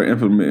to start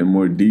implementing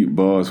more deep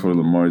balls for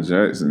Lamar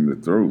Jackson to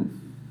throw.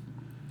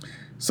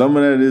 Some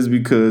of that is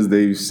because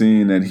they've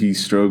seen that he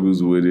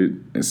struggles with it,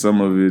 and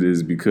some of it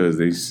is because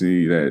they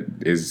see that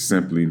it's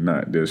simply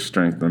not their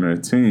strength on their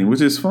team,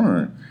 which is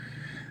fine.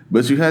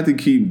 But you have to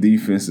keep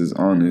defenses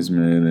honest,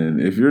 man.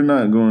 And if you're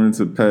not going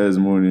to pass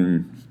more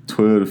than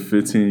 12 to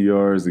 15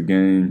 yards a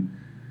game,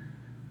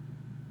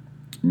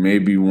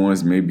 maybe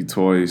once, maybe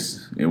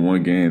twice in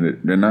one game,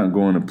 they're not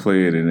going to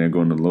play it, and they're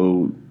going to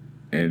load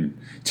and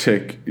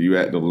check you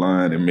at the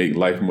line and make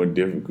life more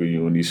difficult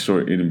you on these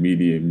short,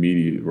 intermediate,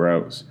 immediate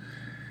routes.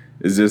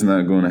 It's just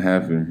not going to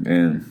happen.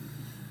 And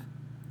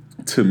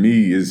to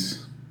me, it's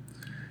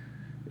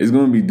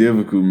going to be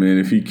difficult, man,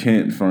 if he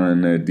can't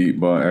find that deep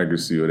ball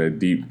accuracy or that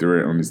deep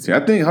threat on his team.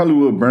 I think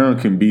Hollywood Brown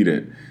can be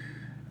that.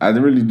 I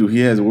really do.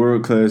 He has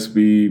world-class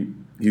speed.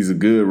 He's a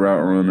good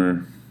route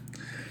runner.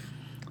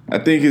 I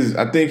think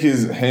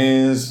his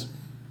hands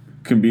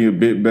can be a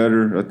bit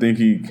better. I think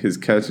his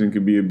catching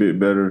could be a bit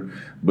better,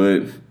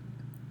 but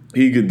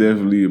he could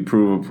definitely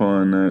improve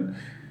upon that.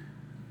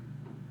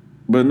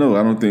 But no,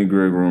 I don't think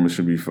Greg Roman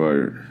should be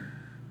fired.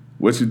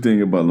 What you think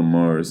about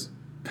Lamar's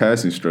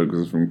passing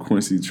struggles from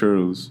Quincy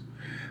Churls?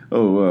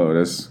 Oh wow,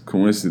 that's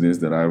coincidence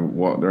that I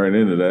walked right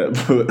into that.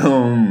 But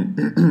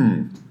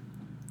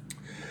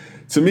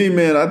to me,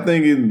 man, I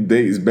think it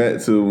dates back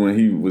to when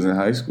he was in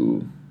high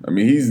school. I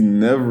mean,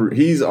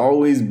 he's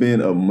always been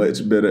a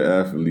much better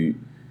athlete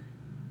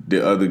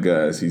than other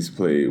guys he's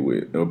played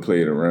with or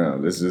played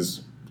around. Let's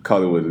just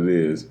call it what it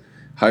is.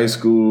 High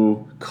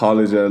school,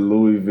 college at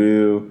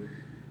Louisville.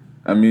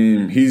 I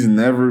mean, he's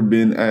never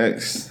been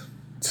asked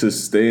to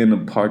stay in the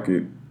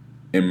pocket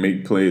and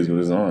make plays with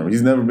his arm.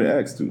 He's never been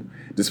asked to.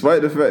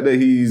 Despite the fact that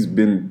he's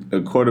been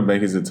a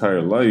quarterback his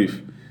entire life,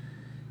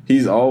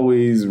 he's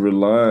always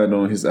relied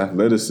on his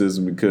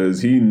athleticism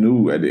because he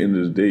knew at the end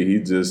of the day he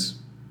just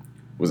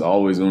was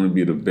always going to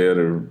be the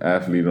better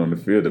athlete on the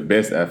field, the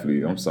best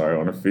athlete, on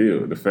the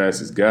field, the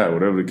fastest guy,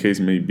 whatever the case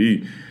may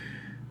be.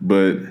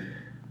 But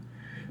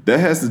that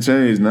has to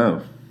change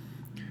now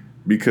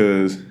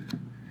because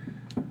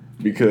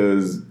at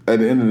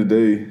the end of the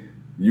day,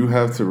 you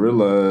have to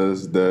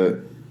realize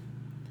that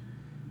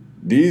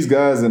these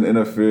guys in the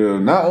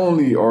NFL, not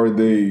only are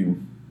they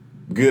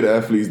good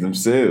athletes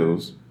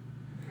themselves,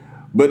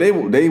 but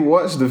they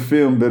watch the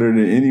film better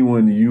than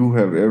anyone you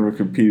have ever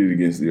competed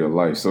against in your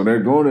life. So they're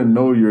going to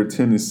know your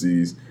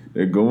tendencies.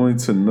 They're going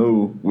to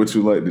know what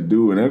you like to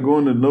do, and they're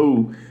going to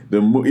know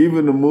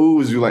even the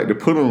moves you like to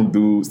put on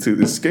dudes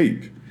to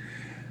escape.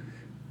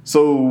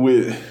 So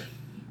with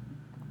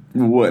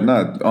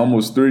not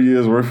almost 3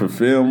 years worth of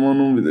film on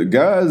him, the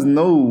guys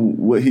know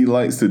what he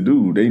likes to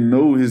do. They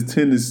know his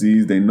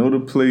tendencies. They know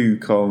the play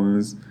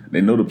callings.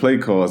 They know the play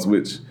calls,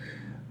 which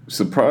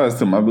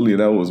surprised him. I believe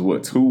that was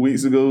 2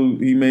 weeks ago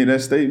he made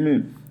that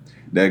statement.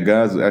 That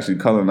guys were actually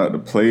calling out the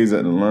plays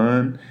at the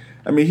line.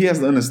 I mean, he has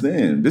to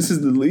understand this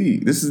is the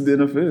league. This is the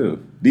NFL.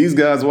 These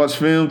guys watch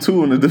film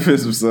too on the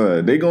defensive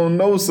side. They gonna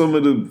know some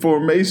of the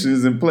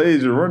formations and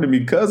plays you're running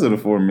because of the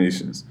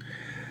formations.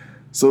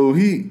 So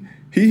he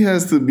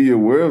has to be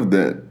aware of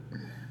that.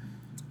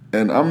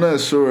 And I'm not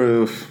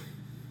sure if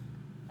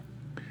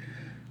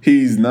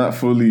he's not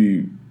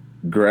fully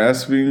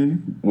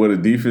grasping what a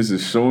defense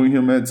is showing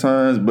him at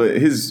times, but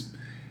his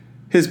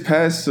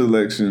pass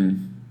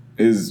selection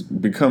is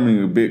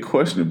becoming a bit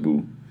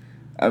questionable.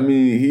 I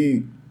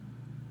mean,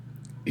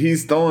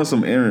 he's throwing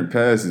some errant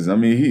passes. I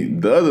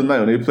mean, the other night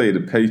when they played the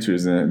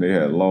Patriots and they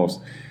had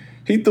lost,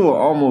 he threw an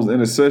almost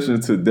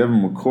interception to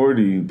Devin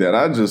McCourty that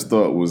I just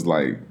thought was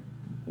like,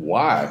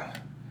 why?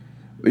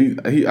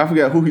 I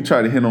forgot who he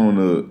tried to hit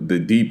on the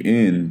deep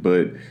end,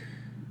 but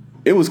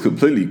it was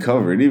completely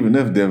covered, even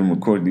if Devin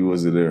McCourty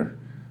wasn't there.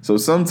 So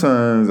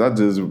sometimes I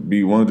just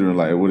be wondering,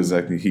 like, what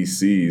exactly he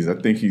sees. I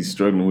think he's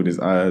struggling with his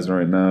eyes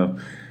right now.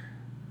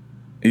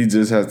 He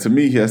just has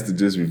to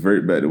just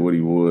revert back to what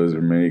he was,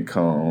 remain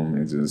calm,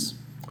 and just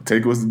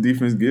take what the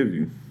defense give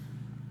you.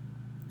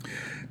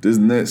 This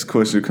next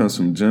question comes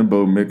from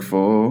Jimbo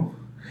McFall.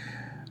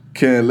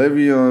 Can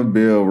Le'Veon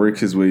Bell work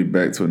his way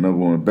back to a number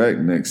one back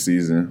next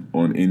season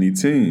on any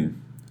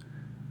team?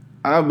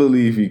 I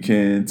believe he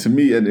can. To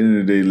me, at the end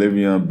of the day,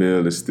 Le'Veon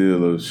Bell is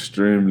still an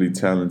extremely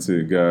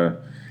talented guy.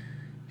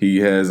 He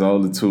has all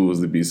the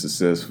tools to be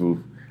successful.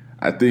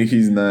 I think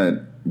he's not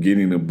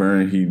getting the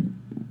burn he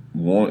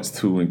wants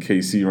to in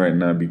KC right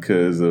now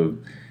because of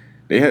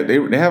they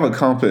have a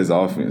complex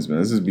offense, man.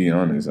 Let's just be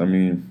honest. I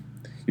mean,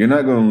 you're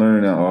not going to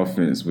learn that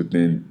offense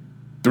within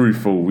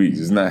 3-4 weeks.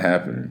 It's not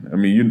happening. I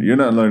mean, you're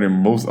not learning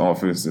most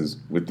offenses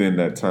within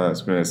that time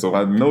span. So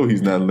I know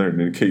he's not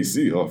learning the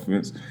KC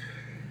offense.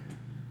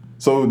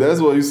 So that's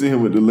why you see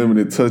him with the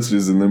limited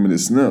touches and limited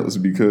snaps,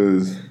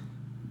 because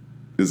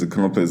it's a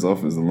complex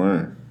offense to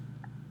learn.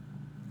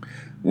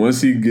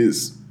 Once he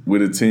gets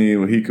with a team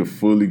where he could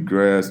fully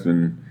grasp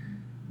and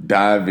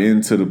dive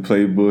into the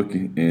playbook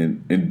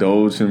and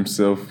indulge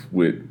himself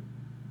with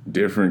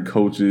different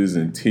coaches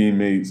and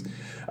teammates,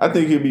 I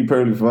think he'll be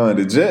perfectly fine.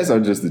 The Jets are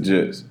just the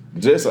Jets.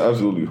 The Jets are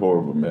absolutely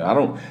horrible, man. I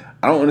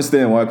don't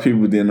understand why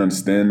people didn't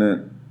understand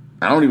that.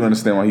 I don't even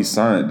understand why he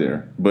signed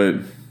there. But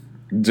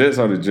Jets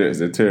are the Jets.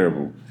 They're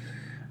terrible.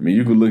 I mean,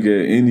 you could look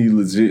at any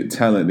legit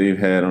talent they've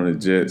had on the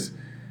Jets.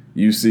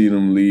 You see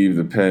them leave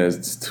the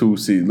past 2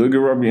 seasons. Look at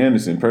Robbie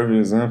Anderson, perfect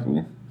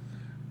example.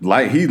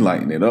 He's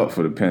lighting it up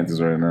for the Panthers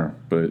right now.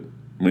 But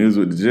when he was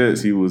with the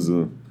Jets, he was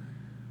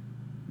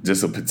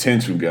just a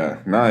potential guy.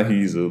 Now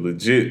he's a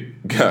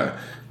legit guy.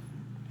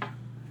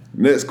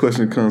 Next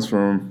question comes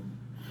from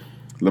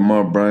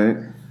Lamar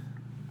Bryant.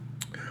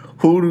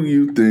 Who do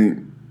you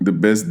think the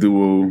best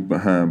duo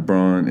behind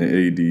Bron and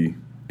AD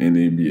in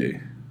the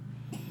NBA?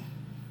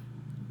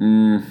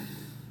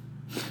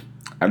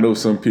 I know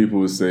some people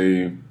would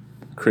say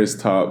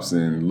Kristaps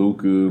and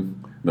Luka.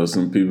 I know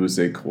some people would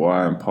say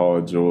Kawhi and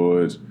Paul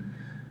George.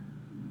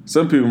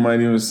 Some people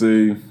might even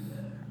say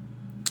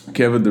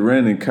Kevin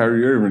Durant and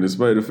Kyrie Irving,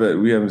 despite the fact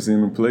we haven't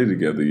seen them play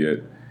together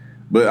yet.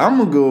 But I'm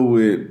going to go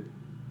with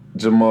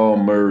Jamal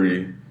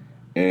Murray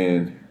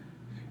and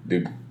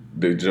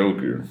the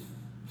Joker.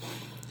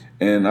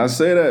 And I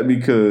say that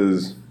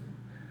because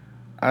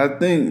I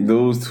think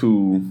those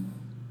two,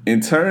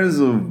 in terms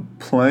of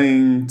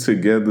playing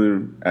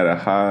together at a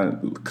high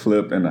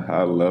clip and a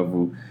high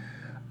level,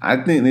 I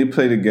think they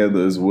play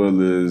together as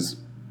well as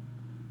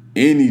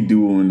any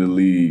duo in the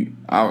league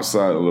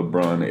outside of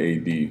LeBron and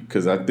AD.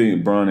 Because I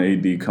think Bron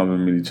and AD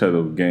complement each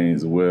other with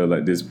games well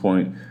at this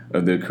point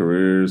of their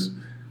careers.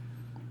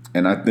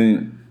 And I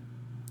think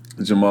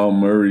Jamal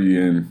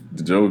Murray and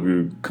the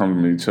Joker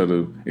complement each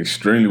other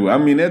extremely well.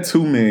 I mean, that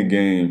two-man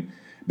game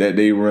that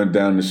they run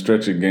down the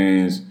stretch of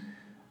games,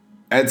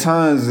 at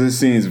times it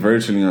seems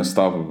virtually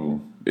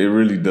unstoppable. It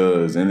really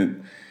does.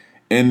 And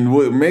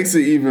what makes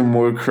it even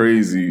more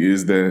crazy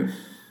is that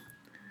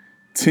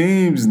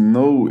teams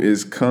know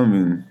it's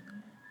coming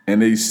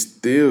and they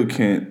still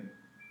can't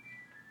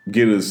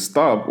get a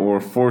stop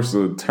or force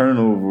a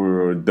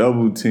turnover or a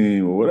double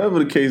team or whatever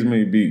the case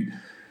may be.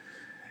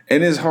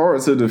 And it's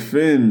hard to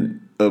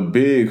defend a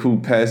big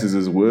who passes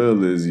as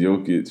well as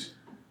Jokic.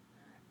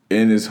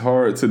 And it's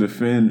hard to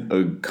defend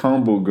a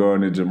combo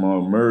guard in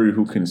Jamal Murray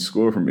who can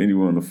score from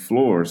anywhere on the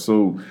floor.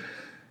 So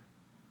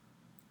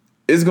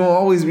it's going to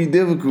always be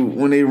difficult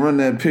when they run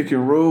that pick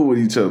and roll with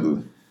each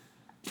other.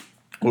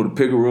 Or the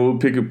pick and roll,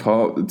 pick and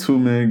pop, the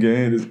two-man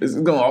game. It's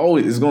going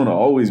to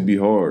always be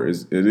hard.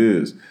 It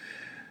is.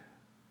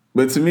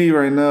 But to me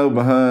right now,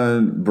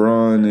 behind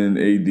Bron and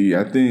AD,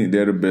 I think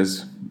they're the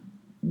best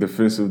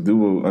defensive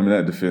duo. I mean,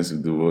 not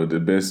defensive duo, the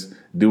best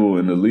duo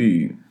in the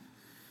league.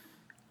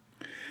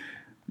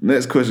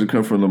 Next question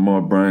comes from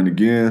Lamar Bryant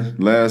again.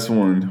 Last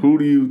one. Who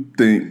do you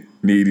think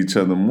need each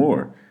other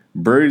more,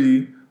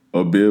 Brady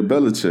or Bill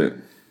Belichick?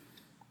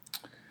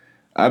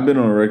 I've been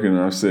on record and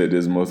I've said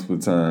this multiple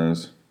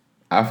times.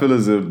 I feel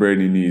as if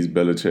Brady needs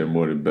Belichick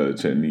more than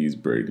Belichick needs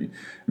Brady.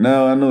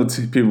 Now, I know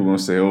people are going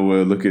to say, oh,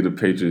 well, look at the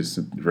Patriots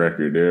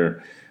record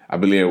there. I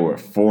believe they were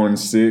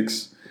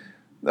 4-6.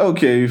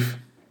 Okay,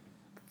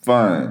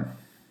 fine.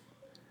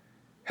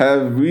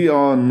 Have we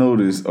all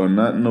noticed or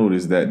not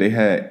noticed that they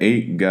had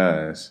 8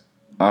 guys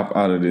opt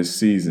out of this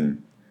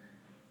season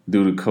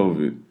due to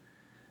COVID?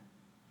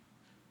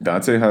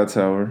 Dante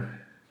Hightower,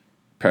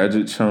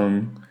 Patrick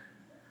Chung.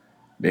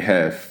 They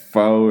had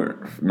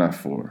four, not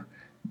four.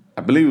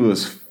 I believe it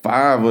was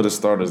 5 of the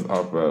starters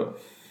opt out.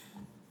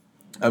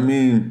 I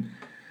mean,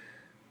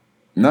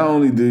 not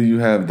only do you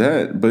have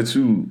that, but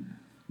you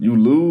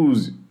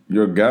lose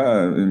your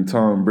guy in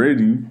Tom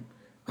Brady,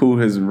 who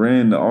has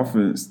ran the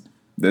offense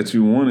that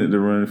you wanted to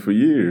run for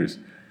years.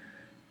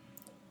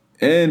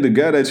 And the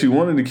guy that you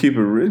wanted to keep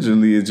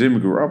originally, Jimmy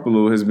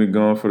Garoppolo, has been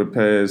gone for the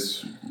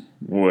past,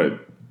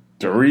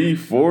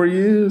 3-4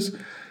 years?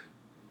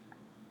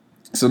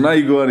 So now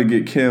you go out and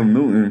get Cam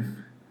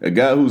Newton, a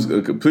guy who's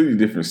a completely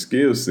different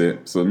skill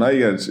set. So now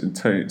you got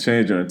to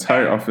change your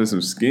entire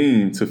offensive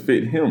scheme to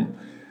fit him.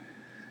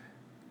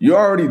 You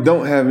already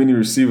don't have any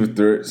receiver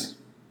threats.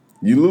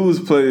 You lose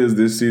players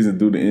this season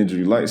due to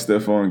injury, like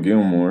Stephon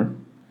Gilmore.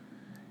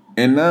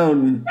 And now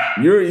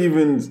you're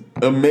even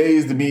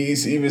amazed to be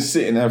even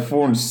sitting at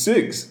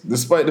 4-6,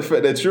 despite the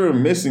fact that you're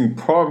missing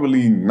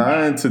probably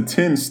 9 to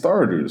 10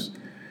 starters.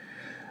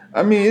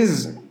 I mean,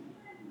 it's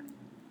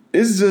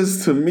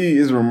just, to me,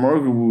 it's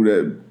remarkable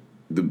that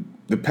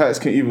the Pats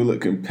can even look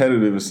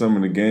competitive in some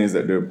of the games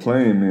that they're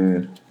playing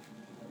in.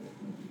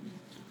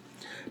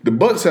 The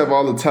Bucs have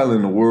all the talent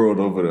in the world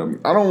over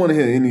them. I don't want to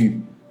hear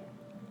anything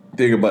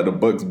about the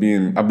Bucs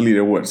being, I believe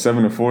they're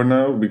 7-4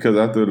 now because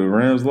after the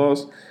Rams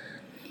lost.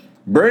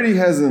 Brady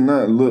hasn't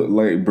not looked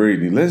like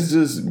Brady. Let's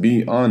just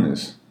be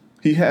honest.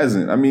 He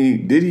hasn't. I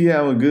mean, did he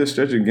have a good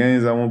stretch of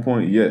games at one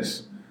point?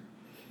 Yes.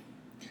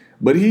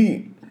 But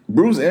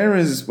Bruce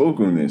Arians has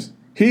spoken on this.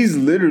 He's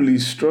literally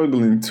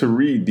struggling to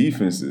read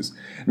defenses.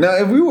 Now,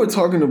 if we were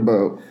talking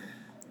about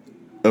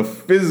a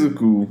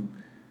physical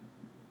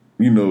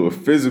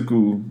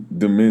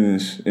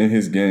diminish in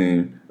his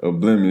game, a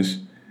blemish,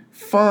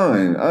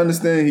 fine. I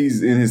understand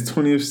he's in his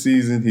 20th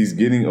season. He's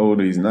getting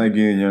older. He's not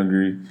getting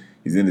younger.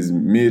 He's in his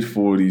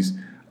mid-40s.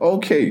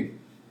 Okay.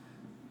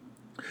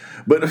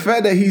 But the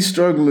fact that he's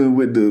struggling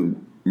with the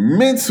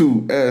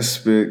mental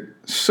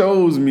aspect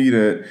shows me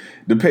that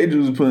the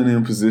Patriots were putting him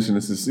in position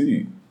to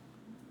succeed.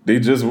 They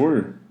just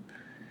were.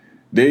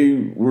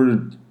 They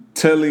were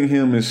telling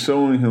him and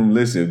showing him,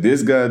 listen, if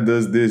this guy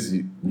does this,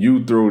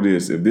 you throw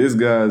this. If this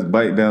guy's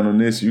bite down on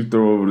this, you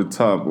throw over the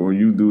top, or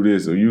you do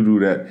this, or you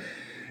do that.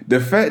 The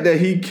fact that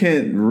he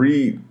can't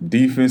read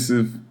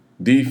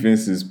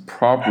defenses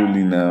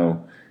properly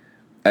now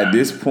at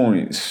this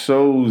point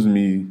shows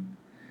me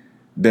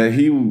that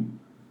he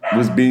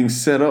was being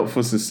set up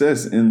for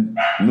success in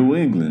New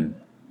England.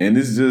 And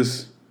it's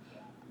just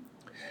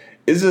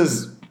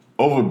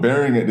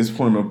overbearing at this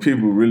point of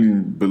people really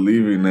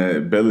believing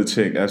that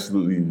Belichick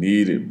absolutely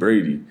needed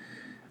Brady.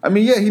 I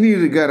mean, yeah, he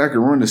needed a guy that could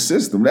run the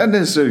system. That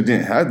necessarily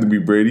didn't have to be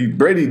Brady.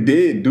 Brady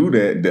did do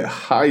that at the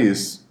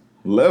highest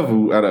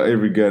level out of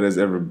every guy that's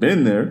ever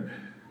been there.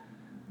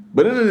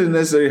 But it didn't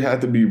necessarily have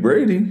to be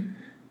Brady.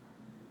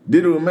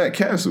 Did it with Matt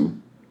Castle.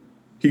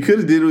 He could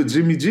have did it with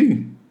Jimmy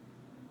G.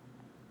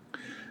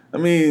 I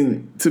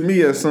mean, to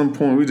me, at some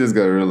point, we just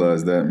got to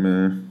realize that,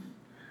 man.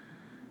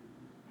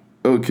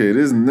 Okay,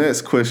 this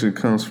next question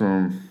comes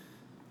from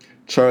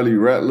Charlie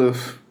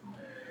Ratliff.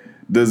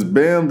 Does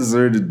Bam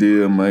deserve the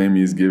deal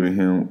Miami is giving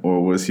him,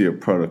 or was he a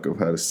product of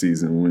how the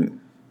season went?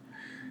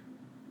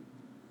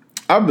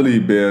 I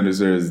believe Bam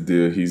deserves the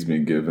deal he's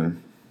been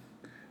given.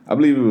 I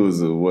believe it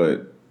was a,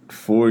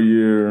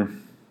 4-year,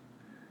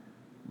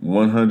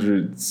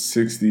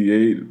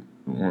 168,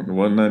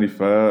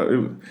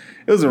 195.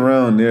 It was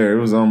around there. It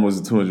was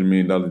almost a $200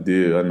 million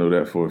deal. I know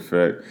that for a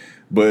fact.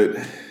 But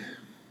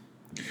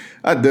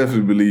I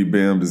definitely believe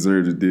Bam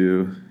deserved the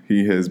deal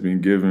he has been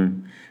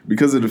given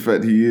because of the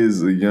fact he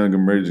is a young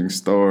emerging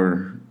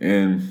star.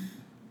 And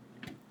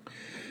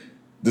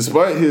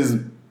despite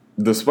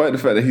the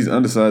fact that he's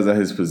undersized at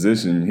his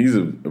position, he's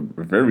a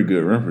very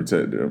good rim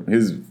protector.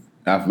 His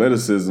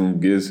athleticism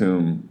gives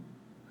him,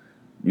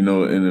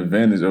 an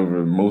advantage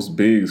over most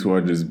bigs who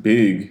are just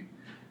big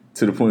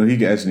to the point where he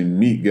can actually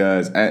meet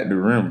guys at the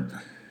rim.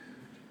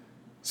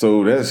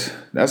 So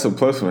that's a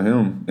plus for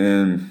him.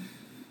 And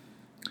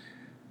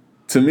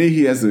to me,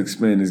 he has to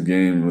expand his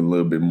game a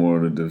little bit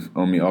more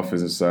on the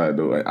offensive side,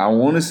 though. I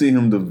want to see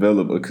him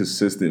develop a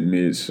consistent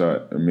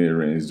mid-shot, a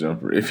mid-range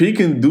jumper. If he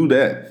can do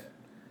that,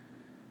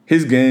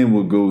 his game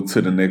will go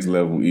to the next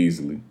level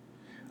easily.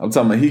 I'm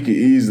talking about he could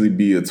easily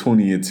be a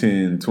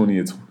 20-10,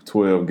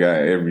 20-12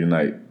 guy every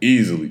night.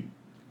 Easily.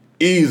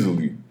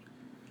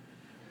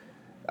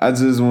 I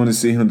just want to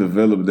see him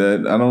develop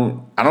that. I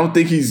don't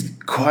think he's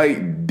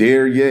quite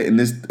there yet in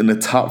the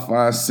top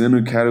 5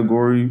 center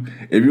category.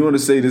 If you want to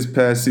say this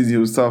past season he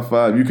was top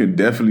 5, you can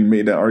definitely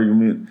make that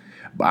argument.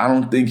 But I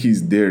don't think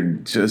he's there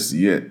just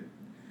yet.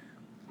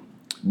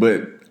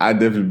 But I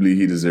definitely believe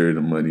he deserves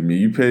the money. I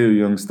mean, you pay your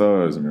young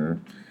stars,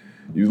 man.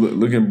 You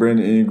look at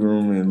Brandon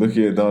Ingram and look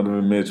at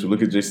Donovan Mitchell,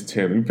 look at Jason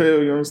Tatum. You pay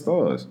your young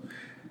stars.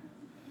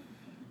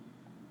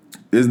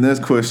 This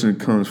next question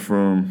comes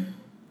from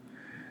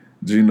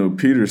Geno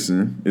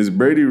Peterson, is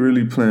Brady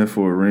really playing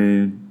for a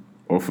ring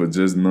or for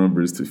just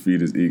numbers to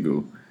feed his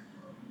ego?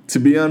 To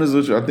be honest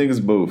with you, I think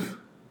it's both.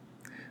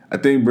 I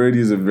think Brady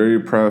is a very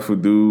prideful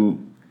dude.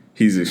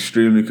 He's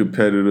extremely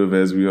competitive,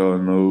 as we all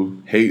know,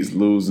 hates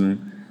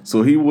losing.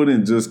 So he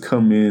wouldn't just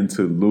come in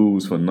to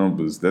lose for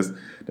numbers. That's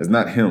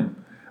not him.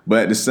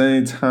 But at the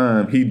same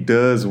time, he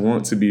does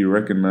want to be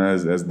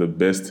recognized as the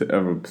best to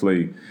ever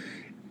play.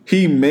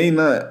 He may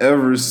not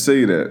ever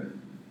say that.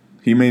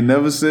 He may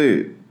never say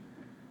it.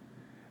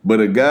 But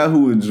a guy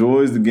who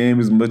enjoys the game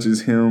as much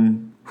as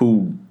him,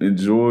 who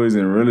enjoys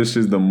and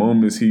relishes the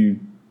moments he,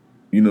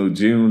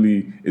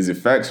 genuinely is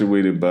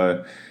infatuated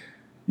by,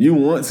 you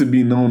want to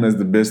be known as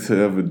the best to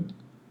ever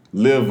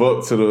live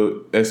up to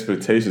the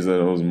expectations of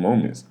those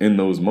moments. In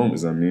those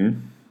moments, I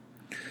mean.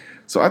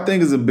 So I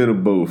think it's a bit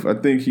of both. I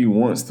think he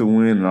wants to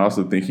win, and I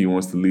also think he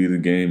wants to lead the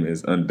game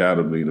as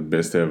undoubtedly the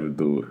best to ever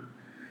do it.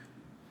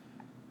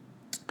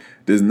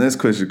 This next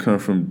question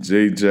comes from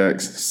J.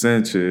 Jax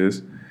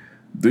Sanchez.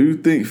 Do you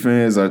think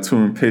fans are too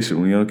impatient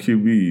with young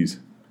QBs?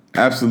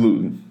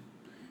 Absolutely.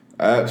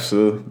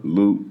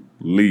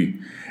 Absolutely.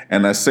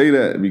 And I say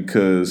that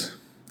because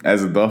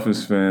as a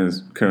Dolphins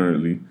fans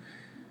currently,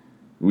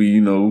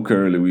 we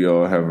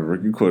all have a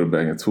rookie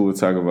quarterback in Tua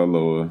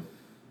Tagovailoa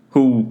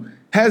who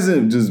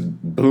hasn't just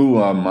blew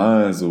our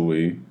minds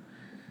away,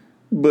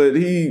 but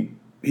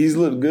he's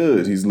looked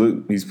good. He's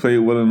played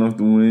well enough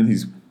to win.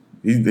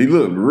 He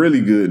looked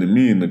really good to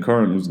me in the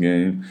Cardinals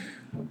game.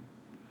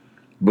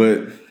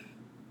 But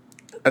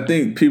I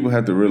think people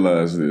have to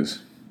realize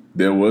this.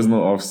 There was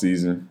no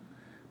offseason.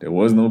 There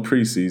was no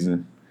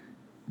preseason.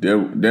 There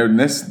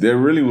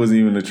really wasn't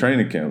even a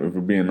training camp, if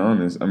we're being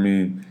honest. I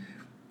mean,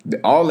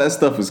 all that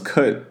stuff is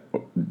cut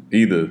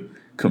either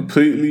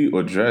completely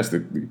or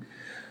drastically.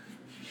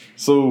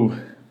 So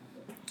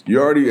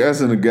you're already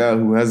asking a guy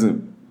who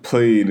hasn't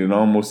played in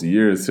almost a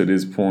year to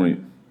this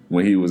point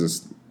when he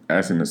was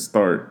asking to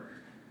start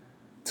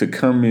to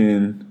come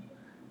in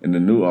the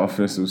new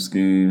offensive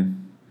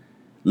scheme,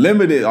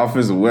 limited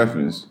offensive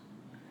weapons.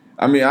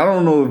 I mean, I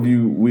don't know if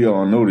we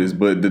all know this,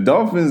 but the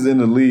Dolphins in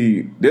the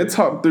league, their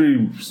top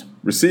 3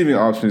 receiving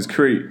options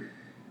create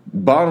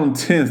bottom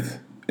 10th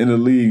in the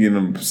league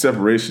in the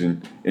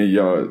separation in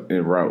yards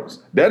and routes.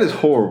 That is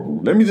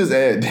horrible. Let me just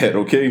add that,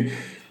 okay?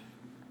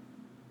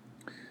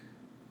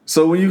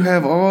 So when you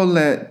have all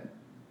that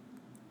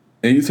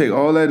and you take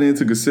all that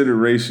into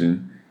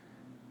consideration,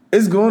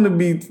 it's going to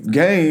be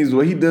games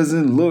where he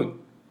doesn't look,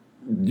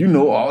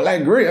 all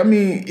that great. I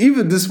mean,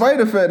 even despite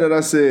the fact that I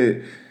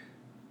said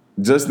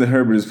Justin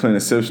Herbert is playing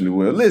exceptionally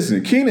well.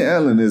 Listen, Keenan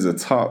Allen is a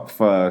top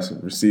 5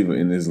 receiver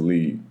in this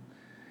league.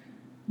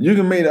 You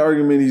can make the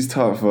argument he's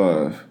top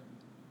 5.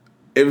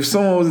 If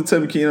someone was to tell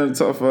me Keenan Allen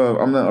top 5,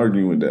 I'm not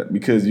arguing with that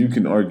because you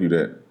can argue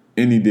that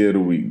any day of the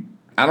week.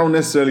 I don't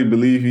necessarily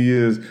believe he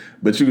is,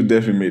 but you could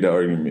definitely make that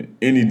argument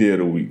any day of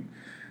the week.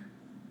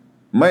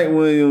 Mike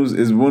Williams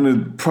is one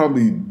of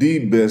probably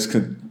the best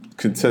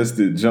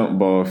contested jump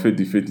ball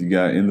 50-50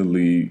 guy in the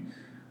league.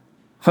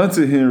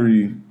 Hunter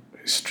Henry,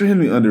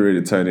 extremely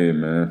underrated tight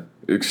end, man.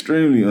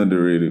 Extremely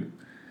underrated.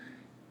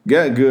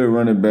 Got good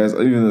running backs,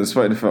 even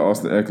despite the fact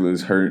Austin Eckler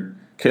is hurt.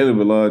 Caleb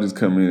Ballard just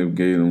come in and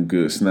gave them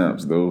good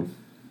snaps, though.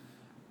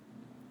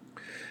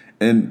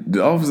 And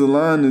the offensive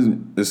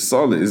line is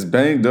solid. It's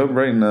banged up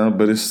right now,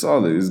 but it's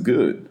solid. It's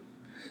good.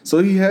 So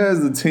he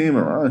has the team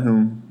around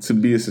him to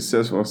be a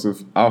successful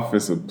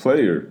offensive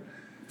player.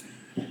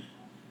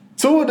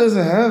 Tua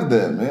doesn't have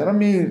that, man. I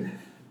mean,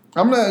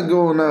 I'm not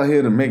going out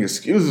here to make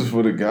excuses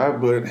for the guy,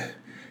 but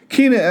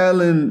Keenan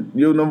Allen,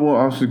 your number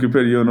one option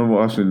compared to your number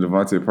one option,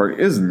 Devontae Parker,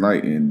 is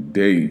night and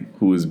day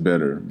who is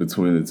better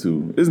between the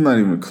two. It's not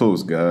even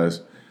close,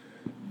 guys.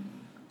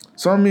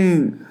 So, I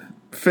mean,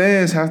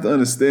 fans have to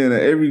understand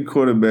that every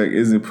quarterback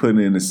isn't put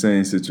in the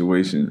same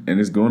situation, and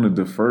it's going to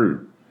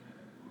defer.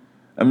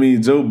 I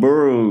mean, Joe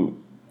Burrow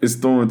is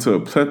throwing to a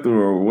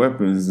plethora of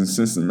weapons in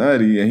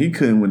Cincinnati, and he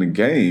couldn't win a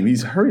game.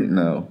 He's hurt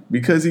now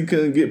because he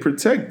couldn't get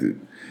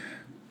protected.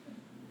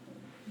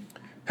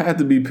 Have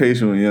to be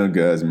patient with young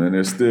guys, man.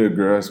 They're still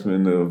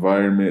grasping the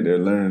environment. They're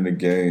learning the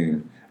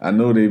game. I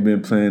know they've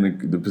been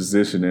playing the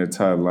position their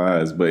entire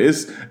lives, but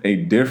it's a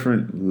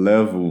different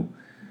level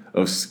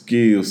of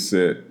skill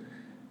set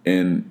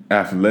and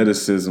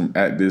athleticism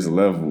at this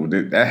level.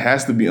 That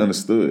has to be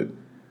understood.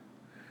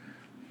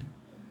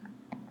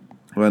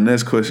 My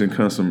next question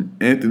comes from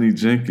Anthony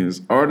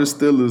Jenkins. Are the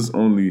Steelers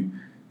only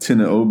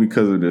 10-0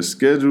 because of their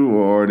schedule,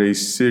 or are they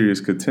serious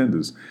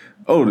contenders?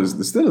 Oh, the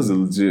Steelers are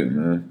legit,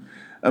 man.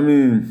 I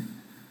mean,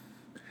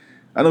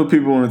 I know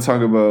people want to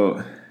talk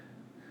about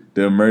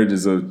the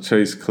emergence of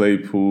Chase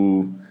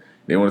Claypool.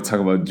 They want to talk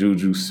about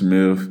Juju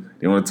Smith.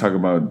 They want to talk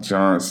about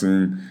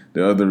Johnson,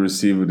 the other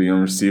receiver, the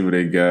young receiver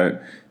they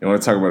got. They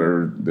want to talk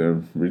about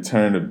the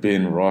return of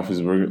Ben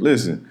Roethlisberger.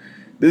 Listen,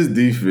 this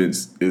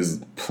defense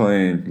is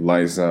playing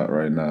lights out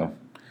right now.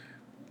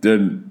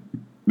 They're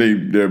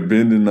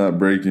bending, not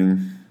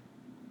breaking.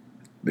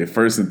 They're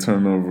first in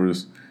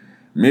turnovers.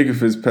 Minka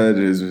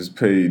Fitzpatrick has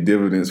paid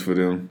dividends for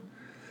them.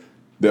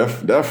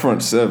 That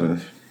front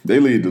seven, They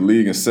lead the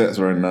league in sacks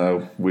right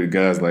now with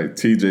guys like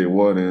T.J.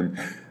 Watt and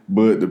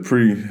Bud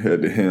Dupree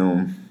at the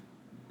helm.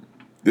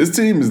 This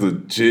team is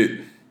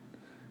legit.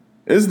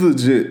 It's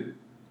legit.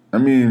 I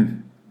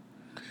mean,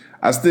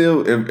 I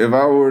still, if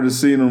I were to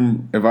see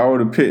them, if I were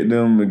to pick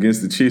them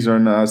against the Chiefs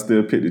right now, I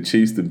still pick the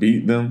Chiefs to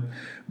beat them.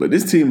 But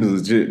this team is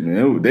legit,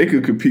 man. They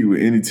could compete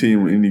with any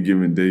team on any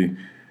given day,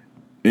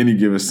 any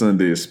given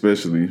Sunday,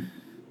 especially.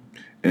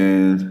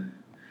 And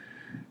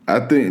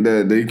I think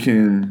that they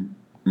can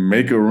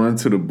make a run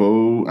to the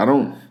bowl. I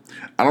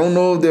don't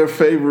know if they're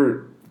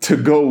favorite to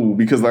go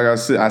because, like I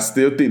said, I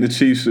still think the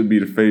Chiefs should be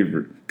the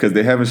favorite because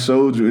they haven't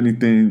showed you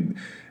anything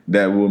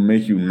that will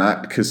make you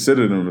not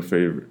consider them the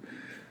favorite.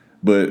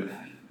 But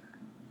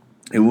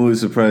it wouldn't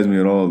surprise me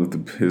at all if the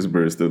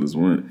Pittsburgh Steelers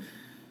went.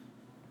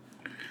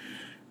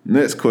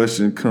 Next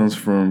question comes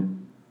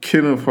from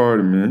Kenneth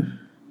Hardiman.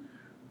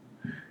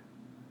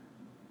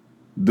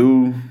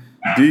 Do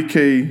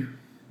DK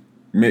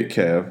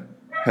Metcalf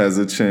has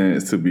a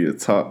chance to be a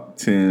top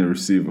 10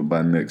 receiver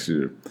by next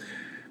year?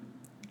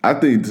 I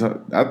think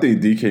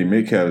DK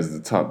Metcalf is the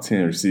top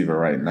 10 receiver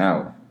right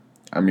now.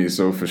 I mean,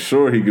 so for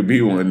sure he could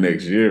be one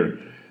next year.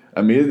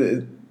 I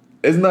mean,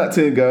 it's not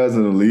 10 guys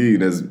in the league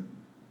that's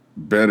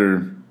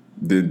better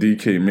than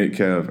DK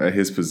Metcalf at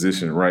his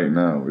position right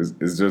now.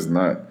 It's just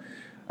not.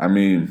 I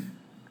mean,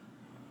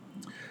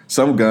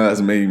 some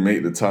guys may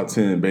make the top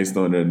 10 based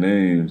on their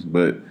names,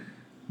 but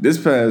these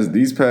past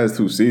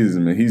 2 seasons,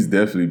 man, he's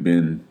definitely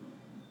been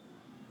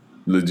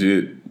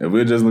legit. If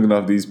we're just looking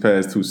off these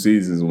past 2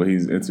 seasons when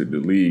he's entered the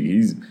league,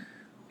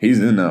 he's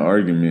in that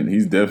argument.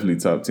 He's definitely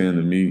top 10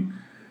 to me.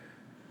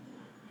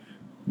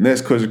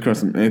 Next question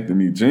comes from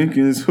Anthony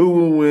Jenkins. Who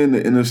will win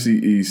the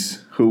NFC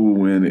East? Who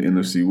will win the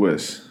NFC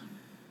West?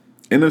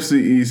 NFC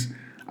East,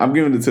 I'm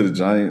giving it to the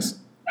Giants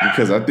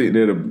because I think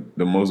they're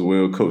the most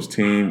well-coached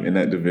team in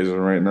that division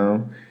right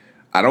now.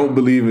 I don't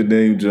believe in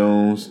Dave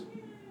Jones,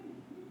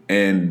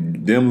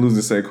 and them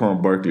losing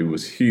Saquon Barkley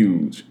was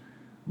huge.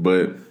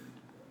 But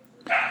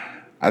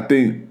I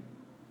think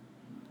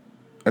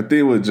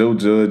what Joe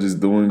Judge is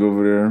doing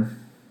over there,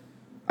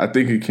 I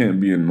think it can't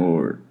be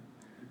ignored.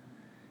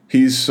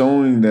 He's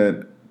showing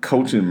that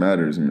coaching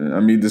matters, man. I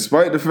mean,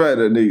 despite the fact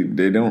that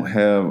they don't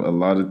have a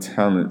lot of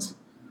talent,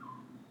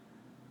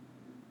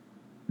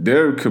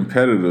 they're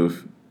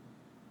competitive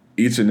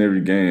each and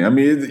every game. I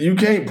mean, you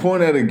can't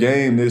point at a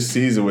game this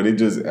season where they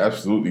just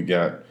absolutely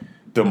got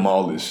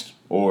demolished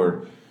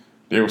or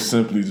they were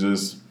simply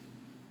just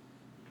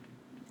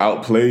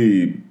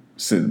outplayed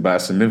by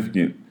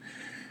significant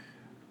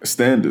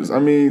standards. I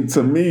mean,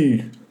 to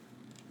me,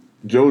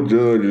 Joe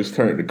Judge has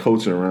turned the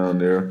coaching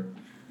around there.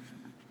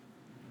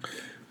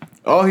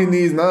 All he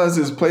needs now is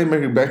his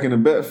playmaker back in the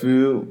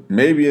backfield.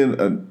 Maybe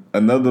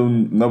another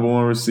number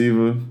one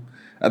receiver.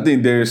 I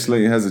think Darius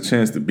Slayton has a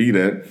chance to be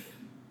that.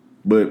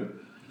 But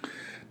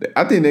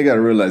I think they got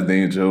to realize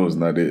Daniel Jones is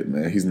not it,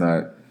 man. He's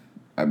not.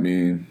 I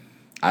mean,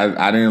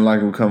 I didn't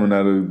like him coming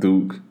out of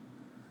Duke.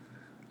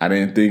 I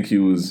didn't think he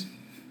was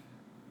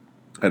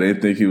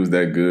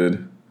that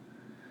good.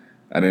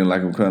 I didn't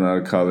like him coming out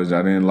of college.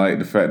 I didn't like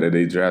the fact that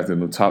they drafted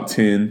him top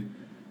 10.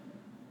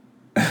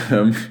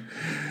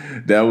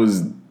 That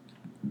was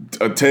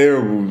a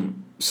terrible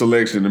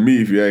selection to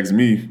me, if you ask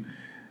me.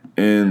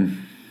 And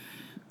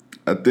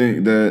I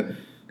think that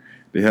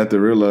they have to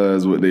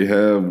realize what they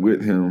have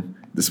with him,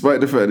 despite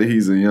the fact that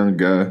he's a young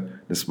guy,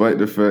 despite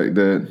the fact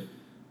that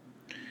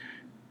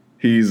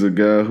he's a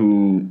guy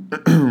who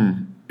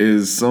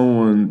is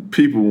someone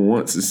people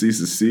want to see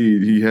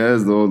succeed. He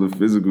has all the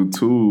physical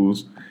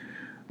tools,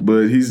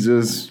 but he's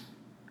just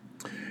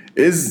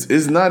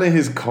it's not in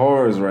his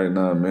cards right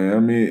now, man. I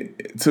mean,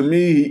 to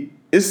me,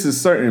 it's a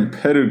certain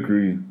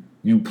pedigree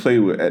you play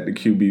with at the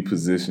QB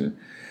position,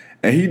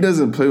 and he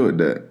doesn't play with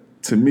that.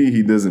 To me,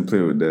 he doesn't play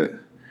with that.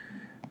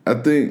 I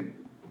think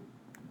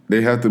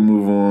they have to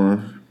move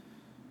on,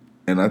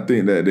 and I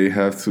think that they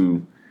have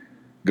to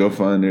go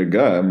find their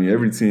guy. I mean,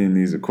 every team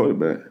needs a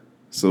quarterback.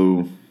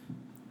 So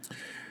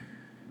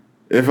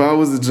if I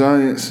was the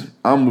Giants,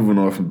 I'm moving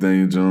on from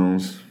Daniel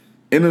Jones.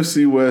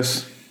 NFC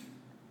West,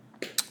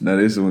 now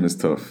this one is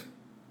tough.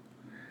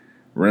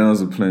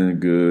 Rams are playing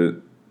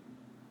good.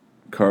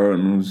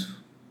 Cardinals,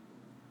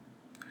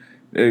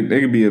 they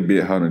can be a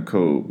bit hot and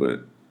cold,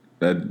 but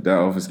that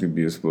offense can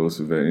be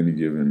explosive at any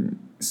given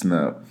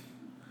snap.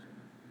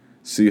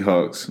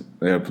 Seahawks,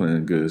 they are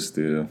playing good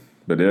still,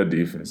 but their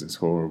defense is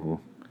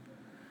horrible.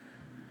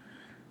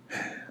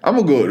 I'm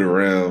going to go with the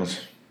Rams.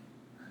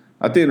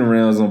 I think the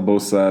Rams on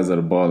both sides of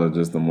the ball are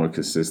just a more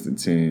consistent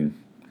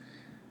team.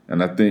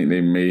 And I think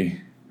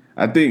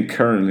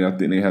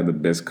currently they have the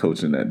best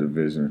coach in that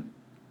division.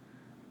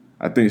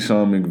 I think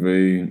Sean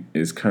McVay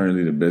is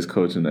currently the best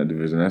coach in that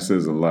division. That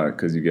says a lot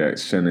because you got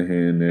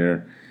Shanahan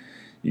there.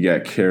 You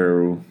got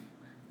Carroll,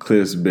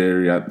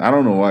 Cliffsbury. I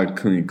don't know why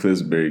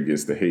Cliffsbury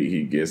gets the hate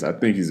he gets. I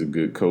think he's a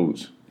good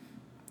coach.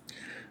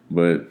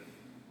 But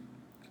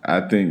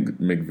I think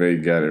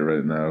McVay got it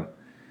right now.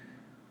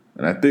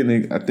 And I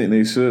think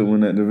they should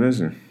win that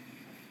division.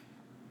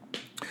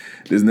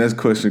 This next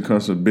question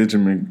comes from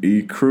Benjamin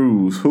E.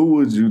 Cruz. Who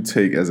would you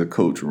take as a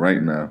coach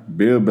right now,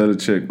 Bill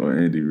Belichick or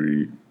Andy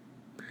Reid?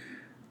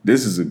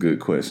 This is a good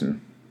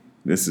question.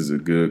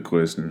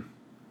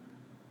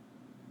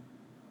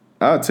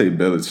 I'll take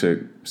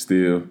Belichick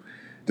still.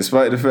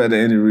 Despite the fact that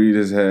Andy Reid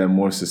has had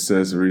more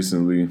success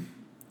recently,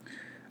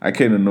 I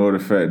can't ignore the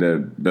fact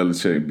that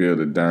Belichick built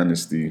a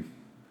dynasty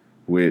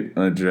with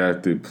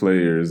undrafted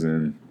players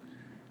and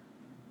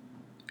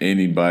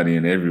anybody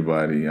and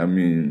everybody. I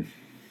mean,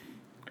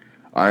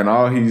 and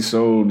all he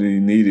showed he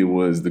needed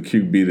was the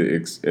QB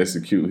to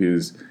execute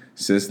his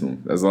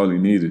system. That's all he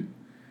needed.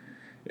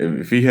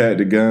 If he had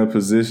the guy in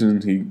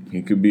position,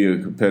 he could be a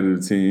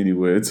competitive team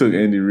anywhere. It took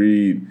Andy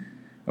Reid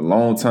a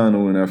long time to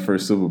win that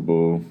first Super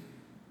Bowl,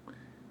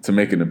 to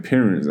make an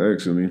appearance,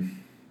 actually.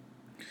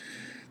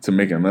 To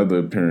make another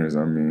appearance,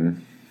 I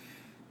mean.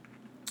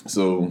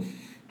 So,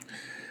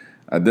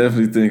 I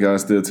definitely think I'll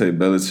still take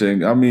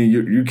Belichick. I mean,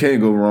 you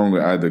can't go wrong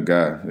with either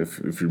guy,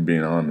 if you're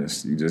being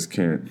honest. You just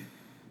can't.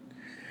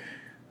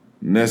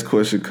 Next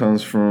question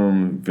comes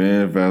from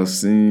Van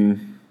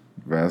Valsine.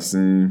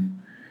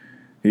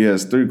 He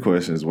has 3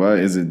 questions. Why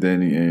isn't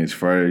Danny Ainge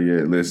fired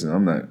yet? Listen,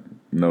 I'm not.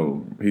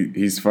 No,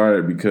 he's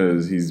fired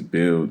because he's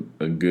built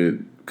a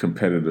good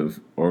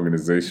competitive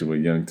organization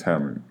with young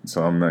talent.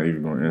 So I'm not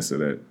even going to answer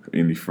that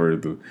any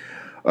further.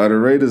 Are the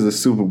Raiders a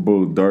Super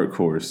Bowl dark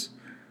horse?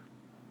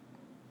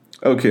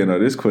 Okay, now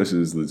this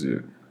question is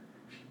legit.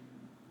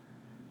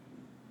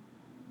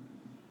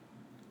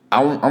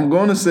 I'm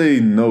going to say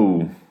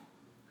no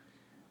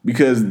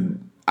because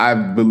I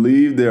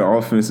believe their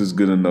offense is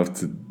good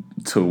enough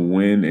to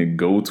win and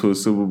go to a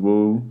Super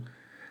Bowl.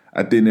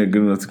 I think they're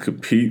good enough to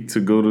compete to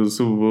go to the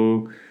Super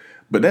Bowl.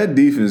 But that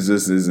defense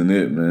just isn't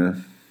it,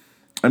 man.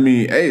 I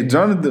mean, hey,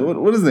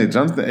 Jonathan, what is his name?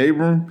 Jonathan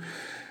Abram?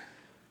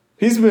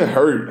 He's been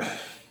hurt.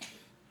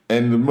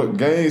 And the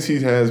games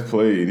he has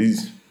played,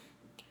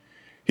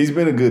 he's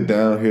been a good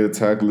downhill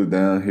tackler,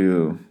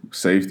 downhill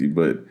safety,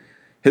 but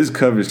his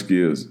coverage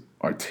skills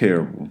are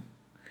terrible.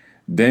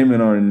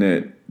 Damon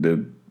Arnett,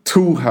 the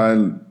too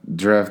high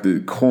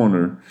drafted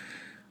corner,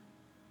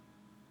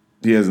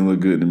 he hasn't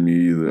looked good to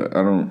me either.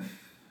 I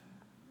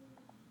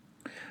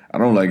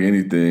don't like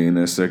anything in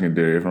that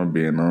secondary, if I'm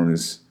being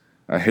honest.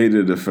 I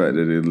hated the fact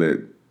that they let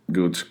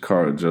go to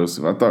Carl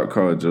Joseph. I thought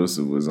Carl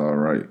Joseph was all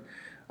right.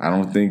 I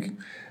don't think,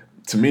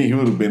 to me, he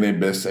would have been their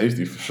best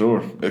safety for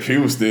sure if he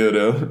was still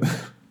there.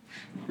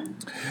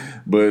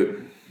 But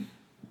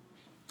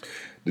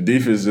the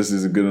defense just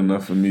isn't good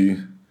enough for me.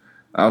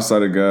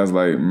 Outside of guys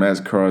like Max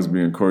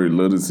Crosby and Corey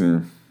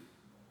Littleton,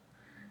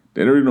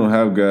 they really don't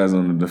have guys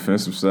on the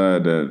defensive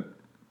side that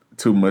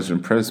too much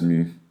impress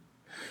me.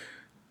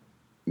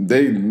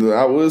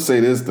 I will say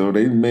this though,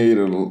 they made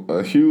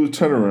a huge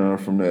turnaround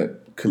from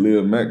that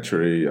Khalil Mack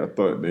trade. I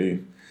thought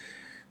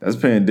that's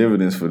paying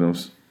dividends for them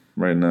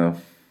right now.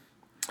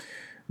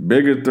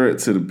 Bigger threat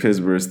to the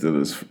Pittsburgh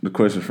Steelers. The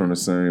question from the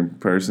same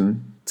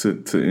person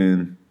to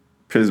end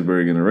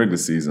Pittsburgh in the regular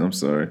season. I'm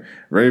sorry,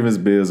 Ravens,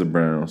 Bills, or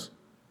Browns.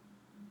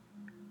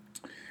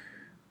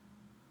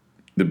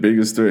 The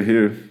biggest threat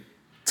here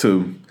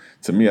to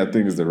me, I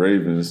think, is the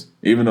Ravens.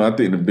 Even though I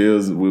think the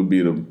Bills will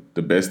be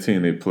the best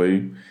team they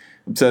play.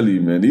 I'm telling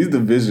you, man, these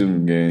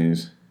division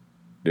games,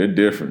 they're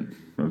different.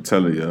 I'm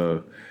telling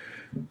y'all.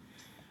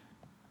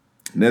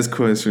 Next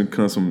question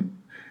comes from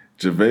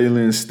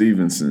Javalen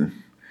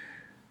Stevenson.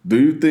 Do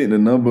you think the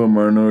number of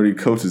minority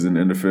coaches in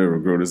the NFL will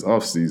grow this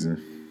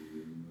offseason?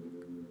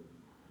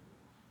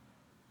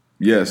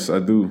 Yes, I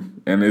do.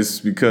 And it's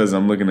because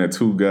I'm looking at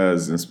 2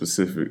 guys in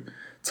specific.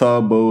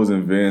 Todd Bowles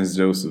and Vance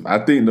Joseph. I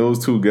think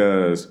those 2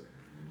 guys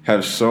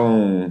have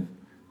shown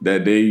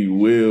that they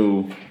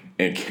will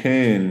and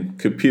can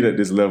compete at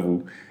this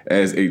level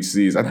as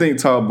HCs. I think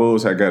Todd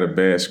Bowles had got a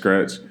bad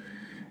scratch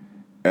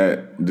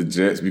at the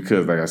Jets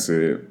because, like I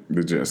said,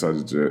 the Jets are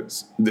the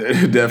Jets.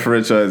 That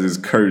franchise is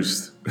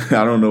cursed.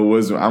 I don't know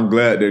what's. I'm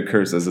glad they're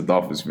cursed as a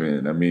Dolphins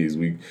fan. That means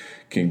we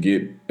can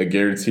get a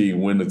guaranteed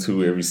win or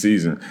 2 every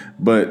season.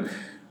 But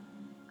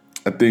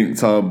I think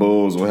Todd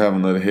Bowles will have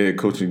another head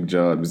coaching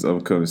job this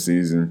upcoming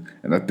season,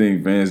 and I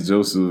think Vance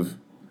Joseph,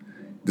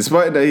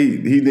 despite that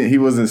he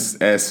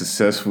wasn't as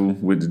successful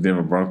with the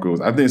Denver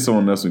Broncos, I think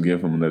someone else will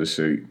give him another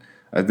shake.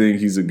 I think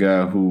he's a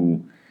guy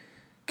who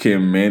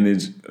can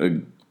manage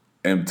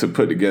and to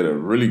put together a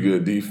really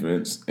good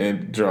defense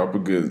and drop a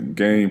good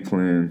game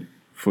plan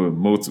for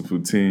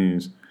multiple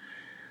teams.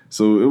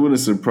 So it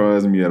wouldn't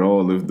surprise me at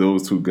all if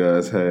those 2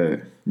 guys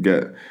had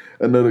got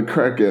another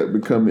crack at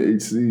becoming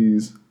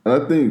HCs.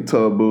 And I think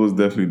Todd Bowles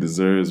definitely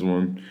deserves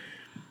one.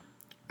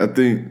 I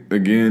think,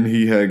 again,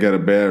 he had got a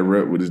bad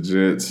rep with the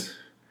Jets.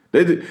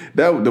 They did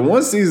that. The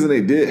one season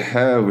they did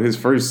have, his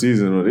first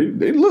season,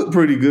 they looked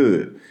pretty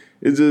good.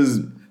 It's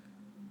just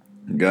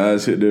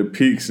guys hit their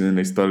peaks and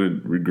they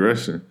started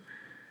regression.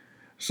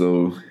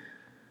 So,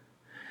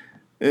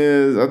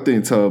 I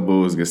think Todd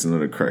Bowles gets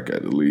another crack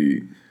at the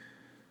league.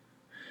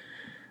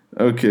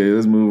 Okay,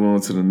 let's move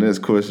on to the next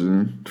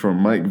question from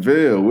Mike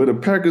Vale. Will the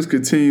Packers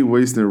continue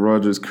wasting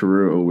Rodgers'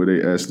 career, or will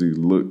they actually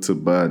look to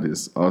buy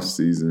this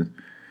offseason?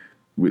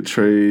 with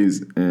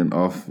trades and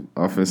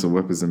offensive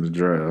weapons in the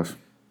draft.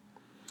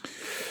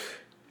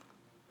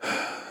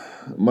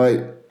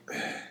 Mike,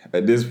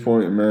 at this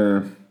point,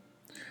 man,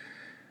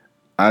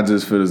 I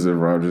just feel as if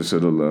Rodgers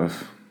should have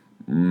left.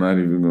 I'm not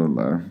even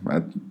gonna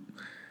lie.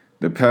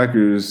 The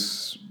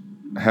Packers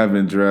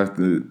haven't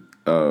drafted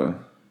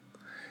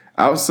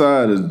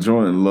outside of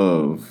Jordan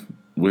Love,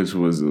 which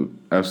was an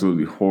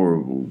absolutely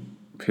horrible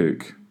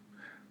pick.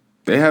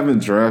 They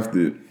haven't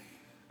drafted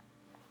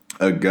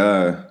a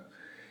guy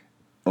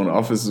on the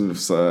offensive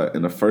side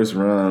in the first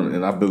round,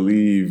 and I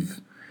believe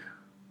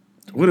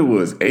what it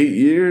was, 8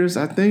 years,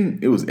 I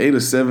think? It was 8 or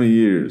 7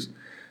 years.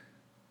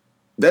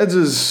 That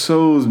just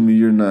shows me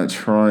you're not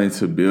trying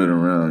to build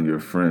around your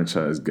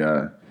franchise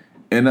guy.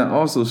 And that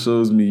also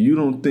shows me you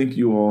don't think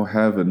you all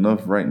have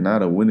enough right now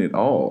to win it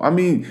all. I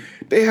mean,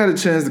 they had a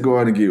chance to go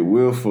out and get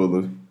Will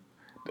Fuller,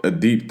 a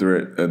deep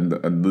threat, a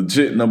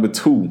legit number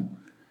 2.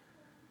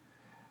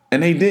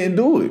 And they didn't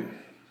do it.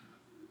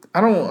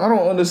 I don't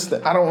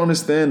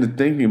understand the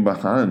thinking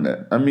behind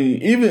that. I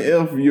mean, even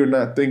if you're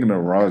not thinking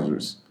of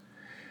Rodgers,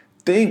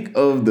 think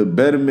of the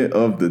betterment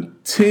of the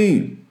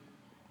team.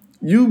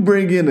 You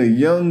bring in a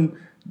young,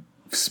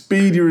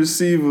 speedy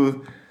receiver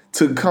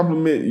to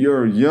complement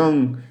your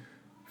young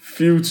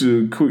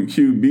future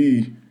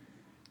QB.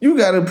 You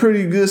got a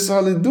pretty good,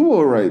 solid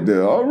duo right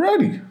there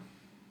already.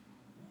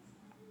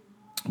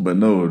 But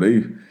no,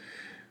 they,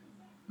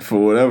 for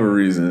whatever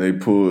reason, they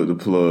pulled the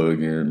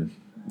plug and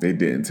they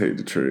didn't take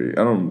the trade.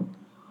 I don't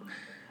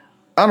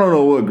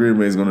know what Green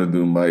Bay's gonna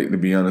do, Mike, to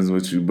be honest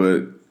with you,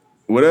 but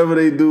whatever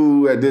they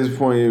do at this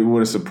point, it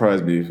wouldn't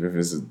surprise me if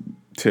it's a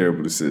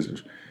terrible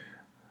decision.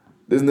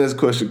 This next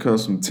question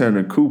comes from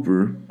Tanner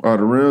Cooper. Are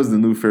the Rams the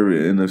new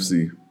favorite in the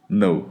NFC?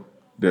 No,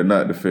 they're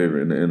not the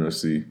favorite in the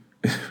NFC.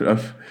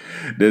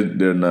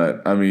 they're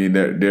not. I mean,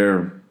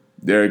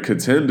 they're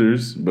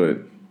contenders, but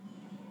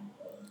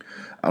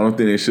I don't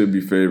think they should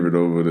be favored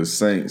over the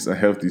Saints, a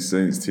healthy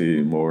Saints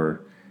team,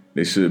 or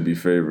they should be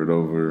favored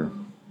over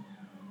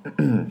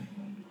the.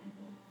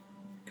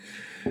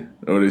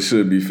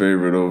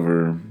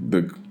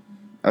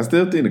 I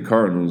still think the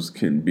Cardinals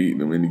can beat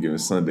them any given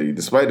Sunday,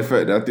 despite the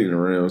fact that I think the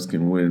Rams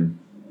can win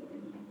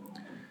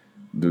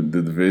the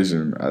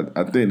division.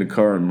 I think the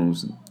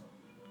Cardinals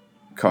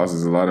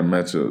causes a lot of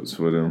matchups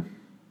for them.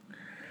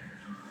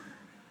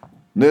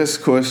 Next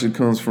question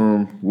comes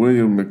from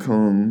William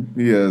McComb.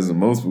 He has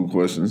multiple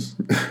questions.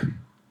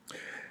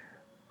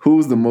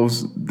 Who's the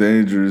most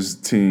dangerous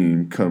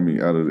team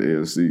coming out of the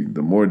AFC?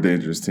 The more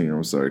dangerous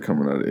team,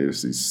 coming out of the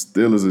AFC.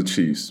 Still is the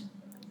Chiefs.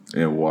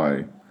 And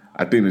why?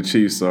 I think the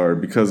Chiefs are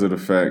because of the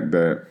fact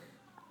that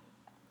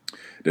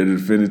they're the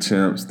defending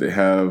champs. They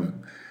have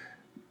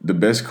the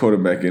best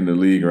quarterback in the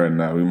league right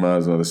now. We might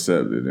as well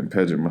accept it. And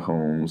Patrick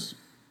Mahomes.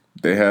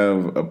 They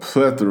have a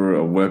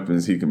plethora of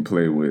weapons he can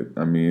play with.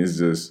 I mean, it's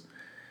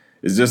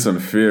just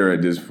unfair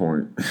at this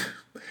point.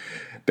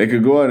 They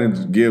could go out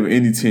and give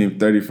any team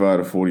 35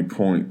 to 40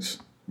 points,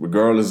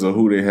 regardless of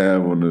who they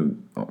have on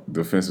the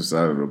defensive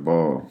side of the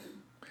ball.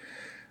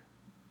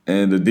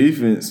 And the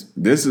defense,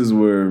 this is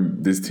where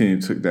this team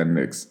took that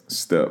next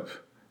step.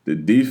 The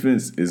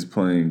defense is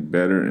playing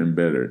better and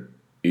better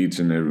each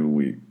and every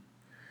week.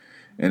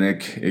 And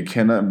it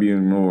cannot be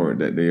ignored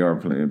that they are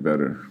playing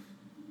better.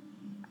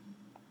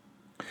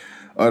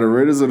 Are the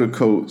Raiders or the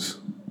Colts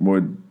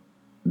more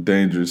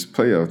dangerous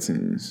playoff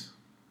teams?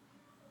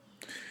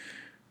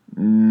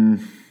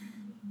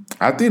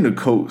 I think the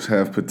Colts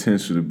have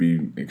potential to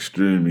be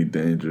extremely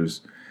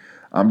dangerous.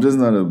 I'm just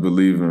not a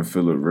believer in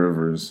Phillip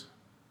Rivers.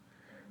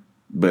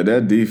 But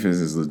that defense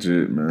is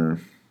legit,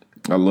 man.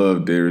 I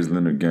love Darius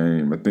Leonard's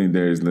game. I think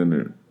Darius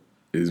Leonard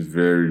is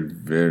very,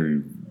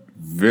 very,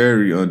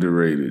 very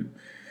underrated.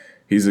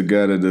 He's a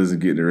guy that doesn't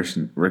get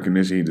the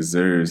recognition he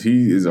deserves.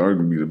 He is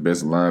arguably the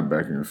best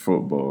linebacker in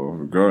football,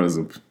 regardless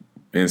of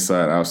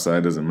inside,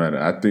 outside, doesn't matter.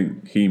 I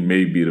think he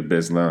may be the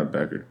best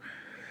linebacker.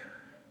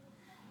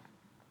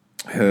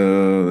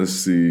 Let's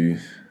see.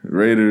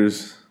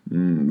 Raiders, I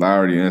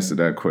already answered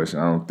that question.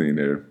 I don't think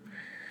they're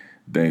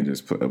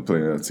dangerous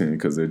playoff team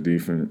because of their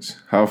defense.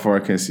 How far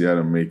can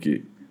Seattle make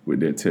it with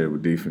their terrible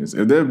defense?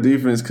 If their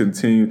defense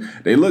continue,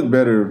 they look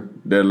better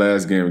their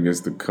last game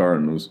against the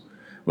Cardinals.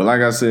 But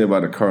like I said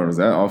about the Cardinals,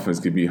 that offense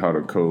could be hot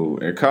or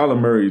cold. And Kyler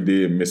Murray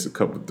did miss a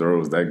couple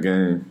throws that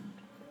game.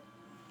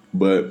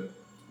 But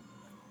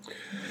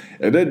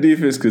if that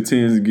defense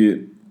continues to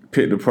get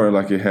picked apart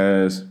like it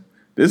has,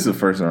 this is a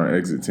first-round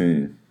exit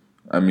team.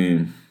 I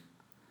mean,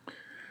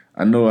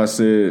 I know I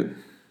said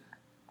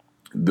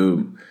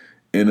the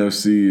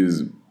NFC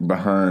is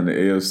behind the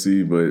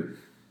AFC, but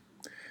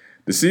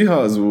the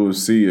Seahawks will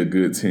see a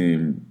good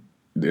team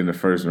in the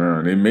first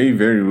round. They may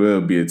very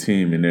well be a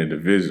team in their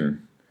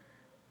division,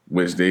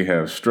 which they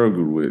have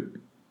struggled with.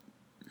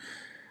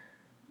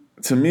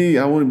 To me,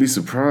 I wouldn't be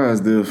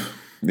surprised if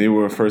they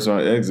were a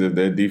first-round exit if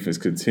that defense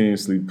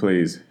continuously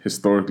plays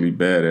historically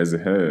bad as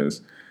it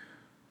has.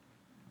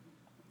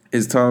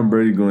 Is Tom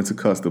Brady going to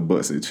cost the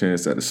Bucs a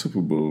chance at the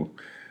Super Bowl?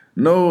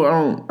 No,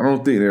 I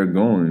don't think they're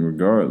going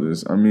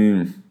regardless. I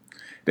mean,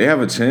 they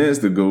have a chance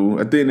to go.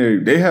 I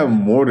think they have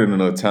more than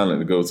enough talent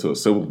to go to a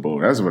Super Bowl.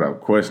 That's what I'm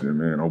questioning,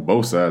 man, on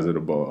both sides of the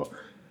ball.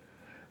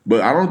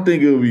 But I don't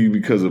think it'll be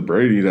because of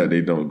Brady that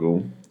they don't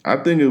go. I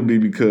think it'll be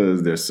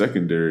because they're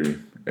secondary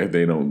if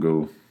they don't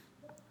go.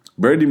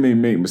 Brady may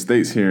make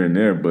mistakes here and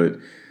there, but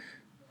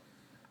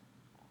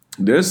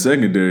their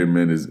secondary,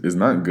 man, is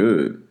not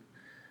good.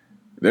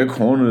 Their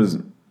corners,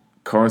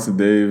 Carson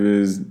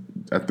Davis,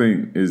 I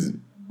think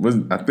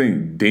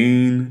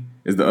Dean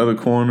is the other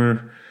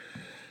corner.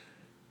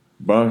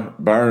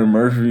 Byron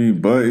Murphy,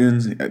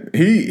 Buttons.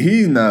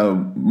 He now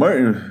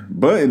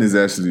Button is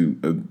actually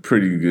a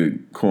pretty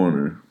good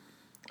corner.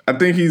 I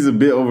think he's a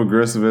bit over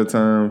aggressive at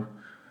times,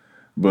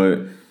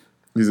 but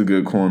he's a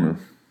good corner.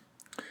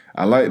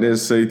 I like that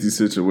safety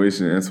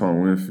situation,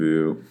 Antoine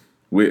Winfield.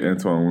 With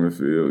Antoine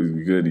Winfield, he's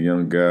a good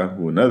young guy.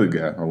 Well, another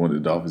guy I wanted the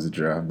Dolphins to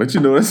draft, but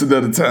that's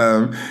another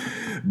time.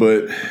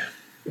 But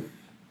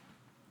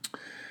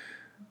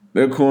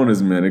their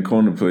corners, man, their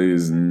corner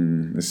plays,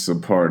 it's a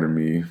part of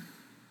me.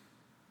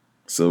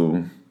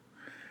 So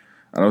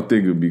I don't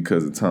think it'll be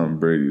because of Tom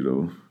Brady,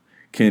 though.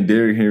 Can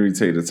Derrick Henry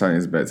take the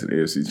Titans back to the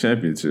AFC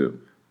Championship?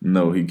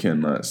 No, he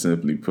cannot.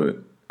 Simply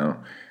put,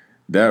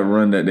 that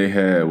run that they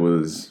had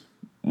was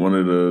one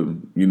of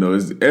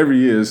the, every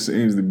year it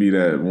seems to be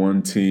that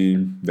one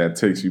team that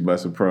takes you by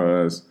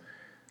surprise.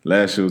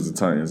 Last year was the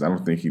Titans. I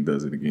don't think he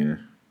does it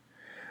again.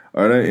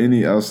 Are there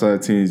any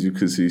outside teams you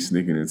could see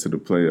sneaking into the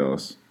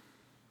playoffs?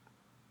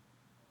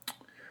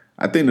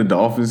 I think the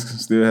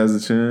Dolphins still has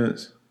a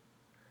chance.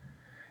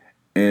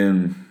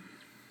 And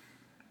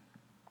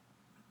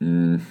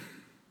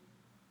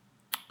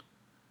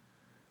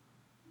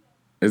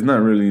it's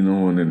not really no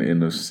one in the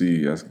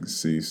NFC I can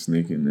see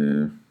sneaking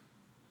in.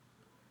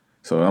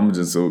 So I'm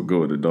just go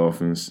with the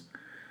Dolphins.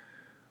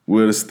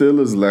 Will the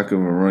Steelers' lack of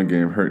a run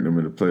game hurt them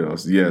in the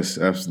playoffs? Yes,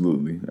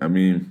 absolutely. I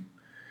mean,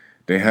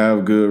 they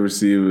have good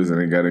receivers and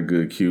they got a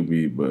good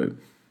QB, but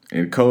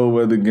in cold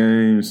weather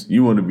games,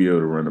 you want to be able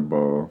to run the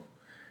ball.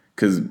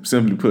 Because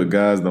simply put,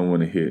 guys don't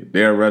want to hit.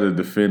 They'd rather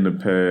defend the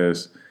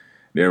pass.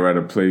 They'd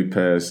rather play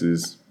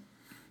passes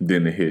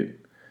than to hit.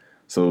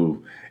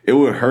 So it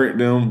would hurt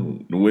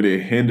them. Would it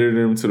hinder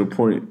them to the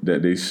point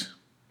that they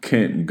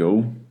can't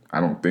go?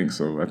 I don't think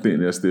so. I think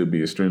they'll still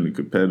be extremely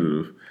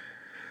competitive.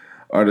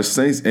 Are the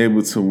Saints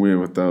able to win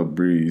without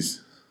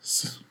Breeze?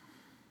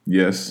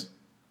 Yes.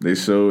 They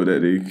showed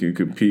that they can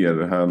compete at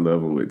a high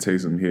level with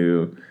Taysom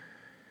Hill.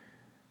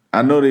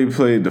 I know they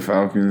played the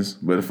Falcons,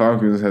 but the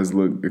Falcons has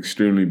looked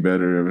extremely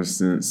better ever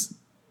since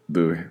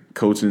the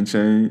coaching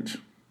change.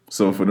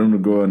 So for them to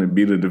go out and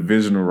beat a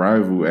divisional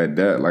rival at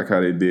that, like how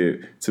they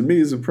did, to me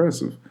is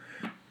impressive.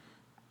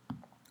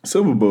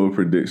 Super Bowl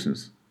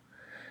predictions.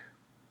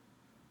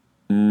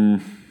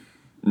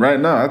 Right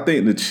now, I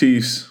think the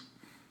Chiefs.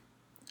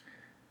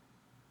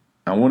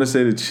 I want to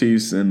say the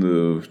Chiefs and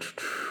the.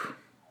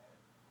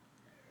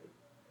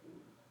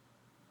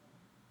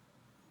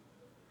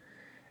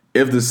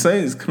 If the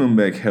Saints come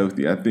back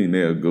healthy, I think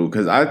they'll go.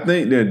 Because I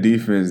think their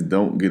defense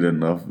don't get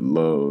enough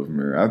love,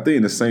 man. I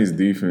think the Saints'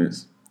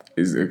 defense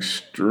is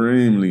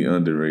extremely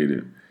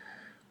underrated.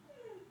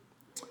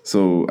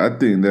 So I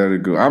think that'll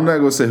go. I'm not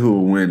going to say who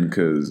will win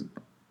because,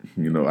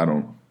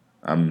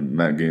 I'm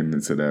not getting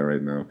into that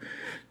right now.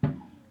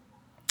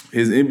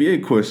 His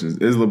NBA questions.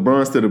 Is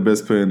LeBron still the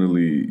best player in the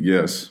league?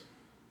 Yes.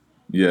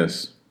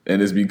 Yes.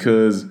 And it's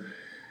because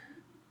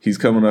he's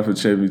coming off a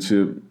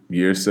championship,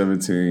 year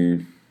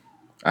 17.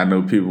 I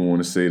know people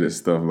want to say that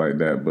stuff like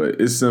that,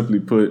 but it's simply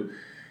put,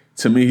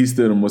 to me, he's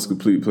still the most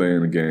complete player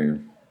in the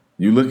game.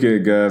 You look at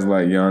guys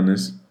like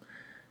Giannis,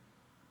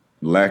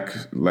 lack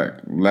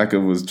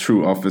of a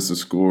true offensive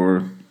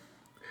scorer.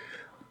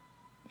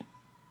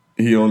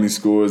 He only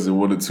scores in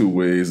one or two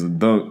ways: a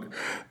dunk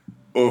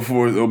or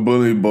for a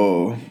bully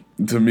ball.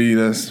 To me,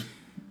 it's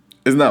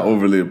not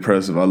overly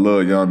impressive. I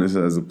love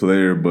Giannis as a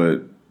player,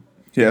 but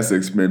he has to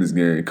expand his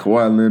game.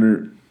 Kawhi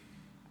Leonard,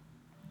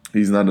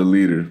 he's not a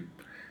leader.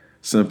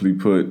 Simply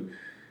put,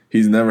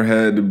 he's never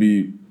had to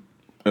be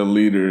a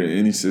leader in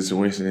any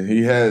situation.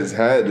 He has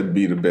had to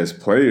be the best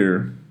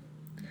player,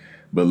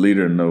 but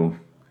leader, no.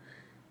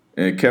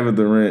 And Kevin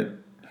Durant,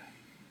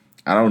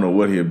 I don't know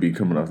what he'll be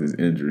coming off this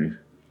injury.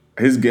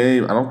 His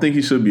game, I don't think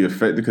he should be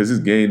affected because his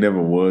game never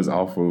was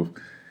off of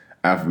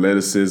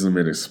athleticism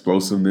and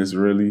explosiveness,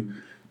 really.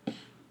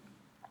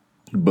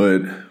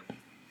 But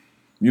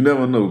you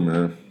never know,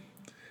 man.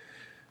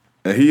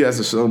 And he has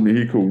to show me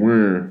he could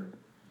win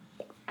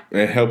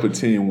and help a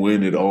team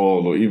win it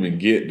all or even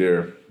get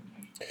there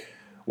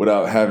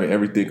without having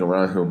everything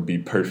around him be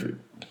perfect.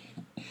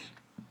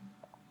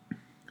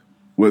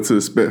 What to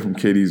expect from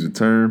KD's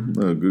return?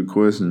 Good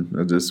question.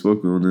 I just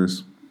spoke on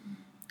this.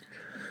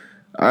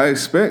 I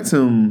expect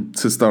him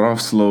to start off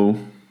slow.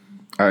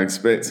 I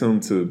expect him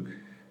to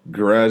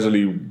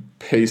gradually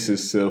pace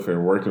himself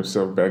and work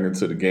himself back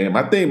into the game.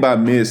 I think by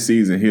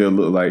mid-season, he'll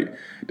look like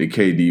the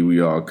KD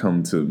we all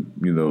come to,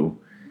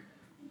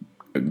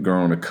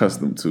 grown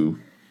accustomed to.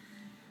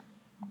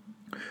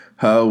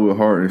 How will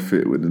Harden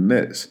fit with the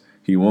Nets?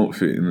 he won't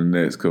fit in the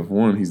Nets. Because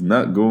one, he's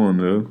not going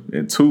there,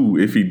 and two,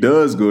 if he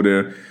does go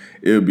there,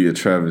 it'll be a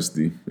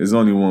travesty. There's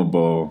only one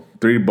ball.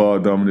 3 ball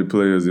dominant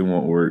players, it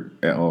won't work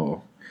at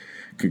all.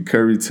 Could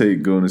Curry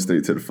take Golden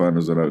State to the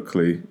finals without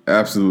Klay?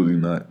 Absolutely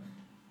not.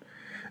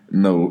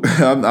 No,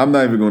 I'm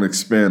not even going to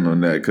expand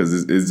on that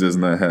because it's just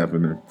not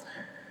happening.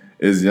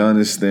 Is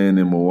Giannis staying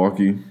in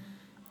Milwaukee?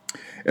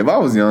 If I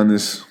was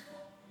Giannis,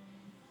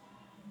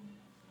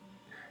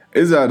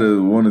 it's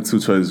either one or two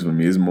choices for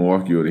me. It's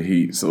Milwaukee or the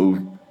Heat.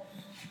 So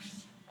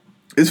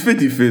it's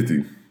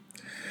 50-50.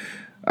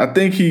 I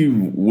think he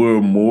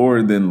will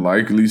more than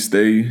likely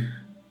stay.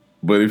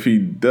 But if he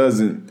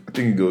doesn't, I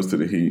think he goes to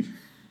the Heat.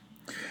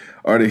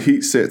 Are the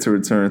Heat set to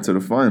return to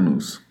the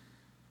finals?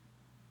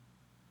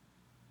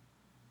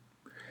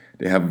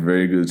 They have a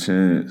very good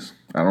chance.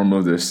 I don't know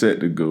if they're set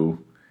to go,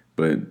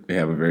 but they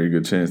have a very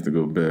good chance to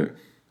go back.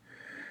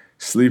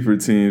 Sleeper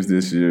teams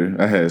this year.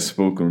 I had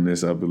spoke on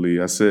this, I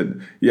believe. I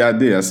said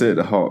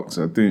the Hawks.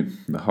 I think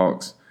the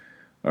Hawks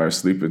are a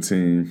sleeper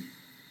team.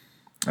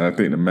 And I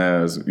think the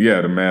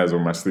Mavs are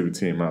my sleeper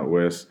team out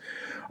west.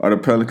 Are the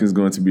Pelicans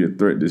going to be a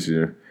threat this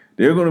year?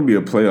 They're going to be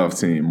a playoff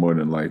team more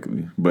than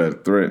likely, but a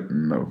threat,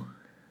 no.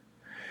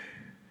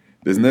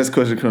 This next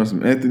question comes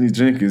from Anthony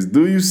Jenkins.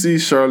 Do you see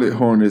Charlotte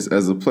Hornets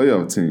as a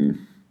playoff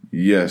team?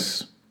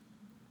 Yes.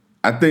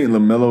 I think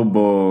LaMelo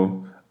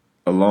Ball,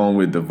 along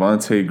with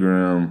Devontae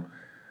Graham,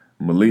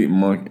 Malik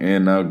Monk,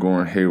 and now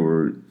Gordon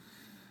Hayward,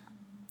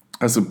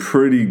 that's a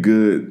pretty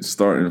good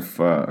starting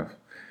 5.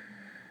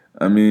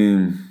 I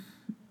mean,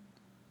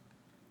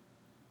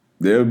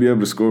 they'll be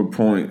able to score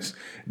points.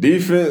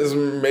 Defense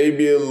may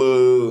be a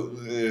little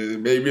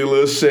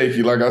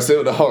shaky. Like I said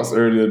with the Hawks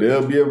earlier,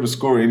 they'll be able to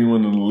score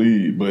anyone in the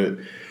league, but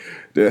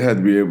they'll have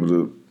to be able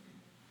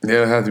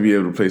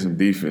to play some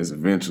defense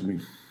eventually.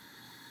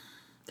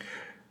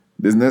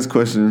 This next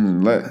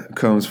question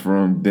comes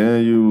from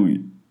Daniel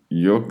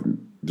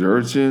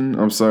Jurchin.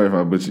 I'm sorry if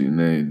I butchered your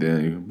name,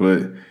 Daniel,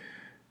 but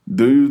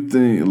do you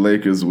think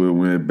Lakers will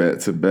win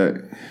back-to-back?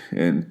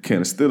 And can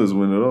the Steelers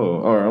win it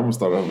all? All right, I'm going to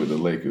start off with the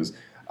Lakers.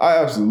 I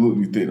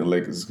absolutely think the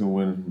Lakers can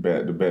win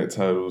back-to-back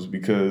titles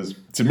because,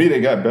 to me, they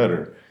got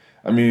better.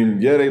 I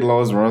mean, yeah, they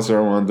lost Rajon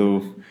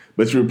Rondo,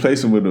 but you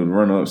replace him with a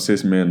runner-up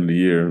 6th man of the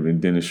year in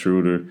Dennis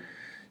Schroeder.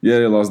 Yeah,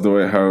 they lost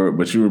Dwight Howard,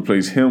 but you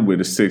replace him with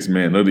a 6th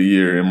man of the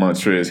year in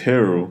Montrezl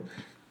Harrell.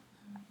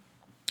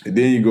 And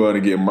then you go out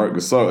and get Marc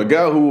Gasol, a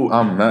guy who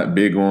I'm not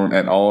big on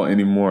at all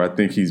anymore. I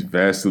think he's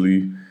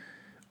vastly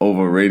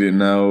overrated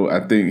now.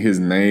 I think his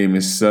name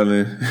is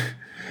selling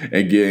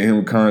and getting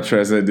him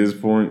contracts at this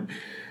point.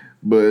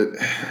 But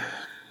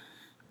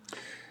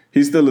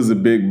he still is a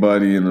big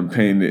body in a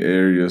painted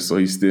area, so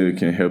he still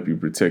can help you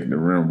protect the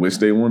rim, which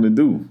they want to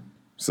do.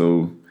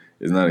 So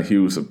it's not a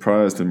huge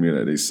surprise to me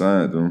that they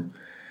signed him.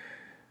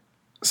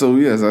 So,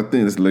 yes, I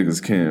think this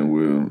Lakers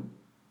will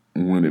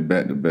win it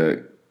back-to-back.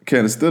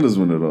 Can the Steelers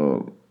win it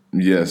all?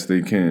 Yes,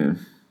 they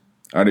can.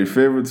 Are they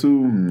favorite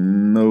too?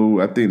 No.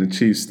 I think the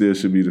Chiefs still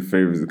should be the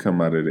favorites to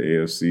come out of the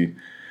AFC.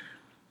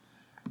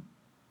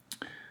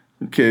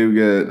 Okay, we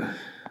got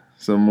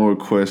some more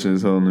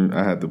questions on them.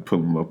 I had to pull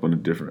them up on a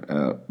different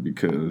app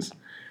because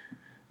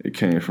it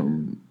came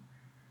from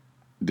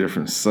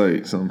different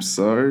sites. I'm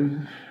sorry.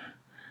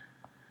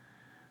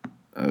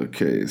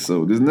 Okay,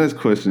 so this next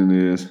question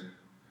is,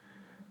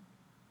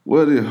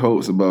 what are your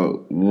hopes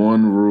about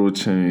one rule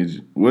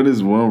change? What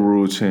is one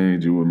rule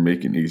change you would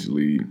make in each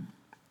league?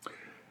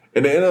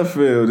 In the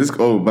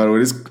NFL, by the way,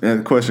 this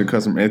question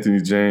comes from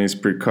Anthony James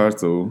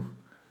Picarto.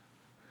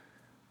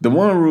 The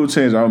one rule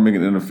change I would make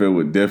in the NFL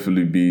would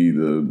definitely be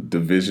the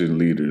division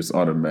leaders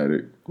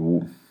automatic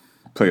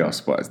playoff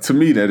spots. To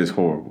me, that is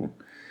horrible.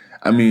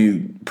 I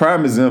mean,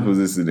 prime examples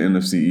is the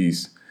NFC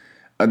East.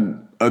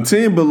 A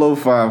team below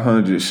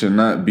 500 should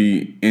not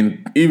be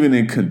even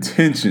in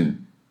contention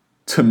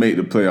to make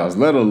the playoffs,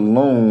 let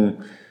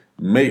alone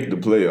make the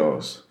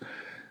playoffs.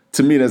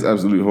 To me, that's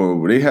absolutely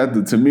horrible. They had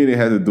to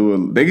do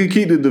it. They could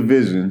keep the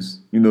divisions,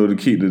 to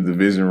keep the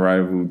division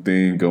rival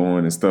thing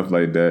going and stuff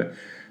like that.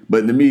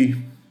 But to me,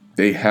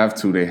 they have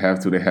to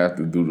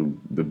do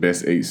the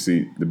best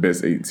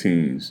 8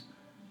 teams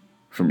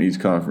from each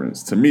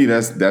conference. To me,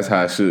 that's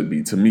how it should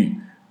be. To me,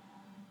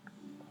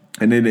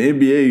 and then the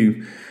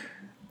NBA,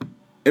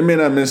 it may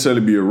not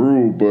necessarily be a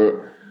rule, but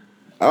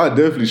I would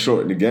definitely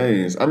shorten the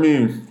games. I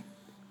mean,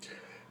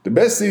 the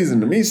best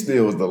season to me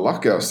still was the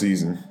lockout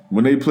season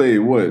when they played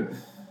I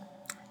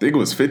think it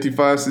was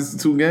 55,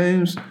 62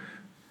 games.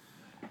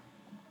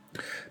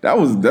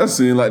 That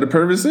seemed like the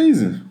perfect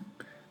season.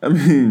 I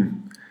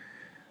mean,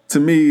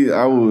 to me,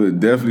 I would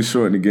definitely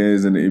shorten the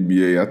games in the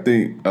NBA. I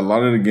think a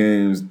lot of the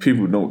games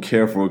people don't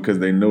care for because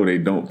they know they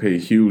don't pay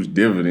huge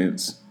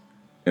dividends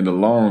in the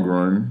long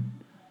run.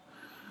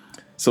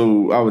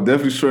 So I would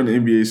definitely shorten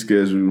the NBA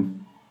schedule,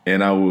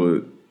 and I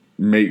would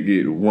make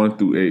it 1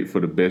 through 8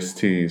 for the best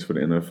teams for the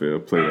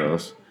NFL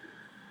playoffs.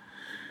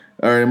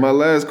 All right, my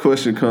last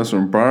question comes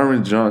from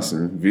Byron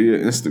Johnson via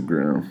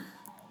Instagram.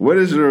 What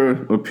is your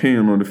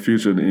opinion on the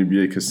future of the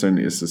NBA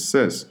concerning its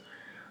success?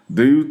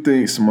 Do you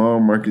think small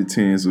market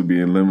teams will be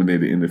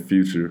eliminated in the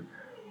future?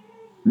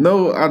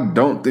 No, I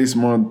don't think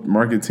small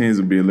market teams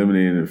will be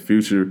eliminated in the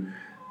future,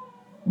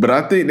 but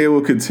I think they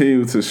will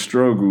continue to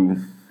struggle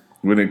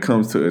when it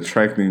comes to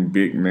attracting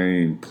big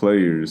name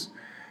players.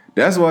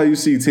 That's why you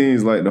see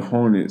teams like the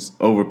Hornets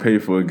overpay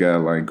for a guy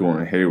like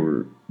Gordon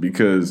Hayward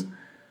because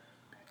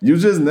you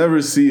just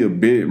never see a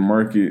big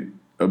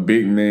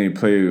name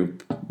player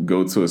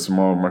go to a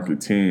small market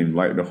team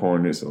like the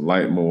Hornets or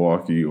like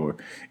Milwaukee or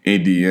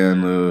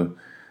Indiana.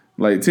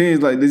 Like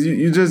teams like this,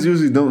 you just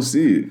usually don't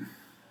see it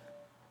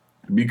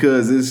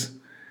because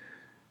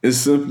it's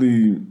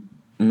simply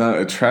not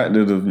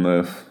attractive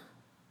enough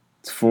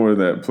for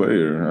that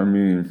player. I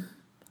mean,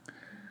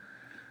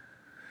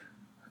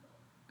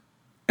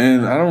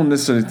 and I don't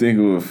necessarily think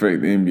it will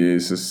affect the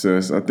NBA's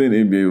success. I think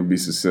the NBA will be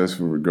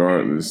successful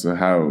regardless of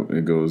how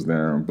it goes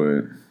down.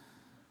 But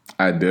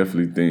I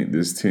definitely think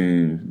this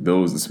team,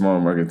 the small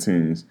market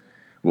teams,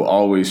 will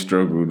always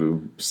struggle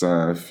to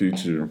sign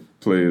future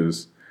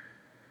players.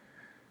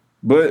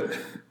 But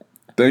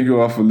thank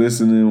you all for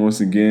listening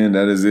once again.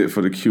 That is it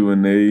for the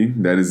Q&A.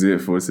 That is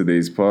it for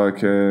today's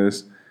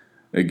podcast.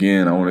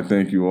 Again, I want to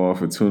thank you all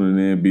for tuning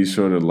in. Be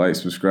sure to like,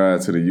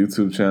 subscribe to the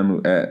YouTube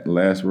channel at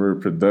Last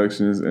Word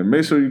Productions, and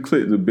make sure you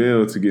click the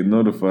bell to get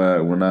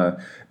notified when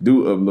I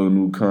do upload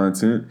new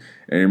content.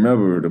 And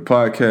remember, the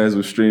podcast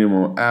will stream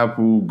on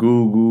Apple,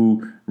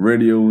 Google,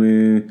 Radio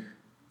In,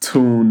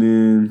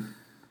 TuneIn,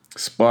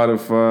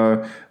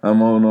 Spotify.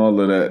 I'm on all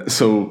of that.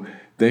 So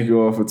thank you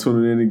all for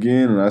tuning in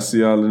again, and I'll see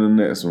y'all in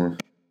the next one.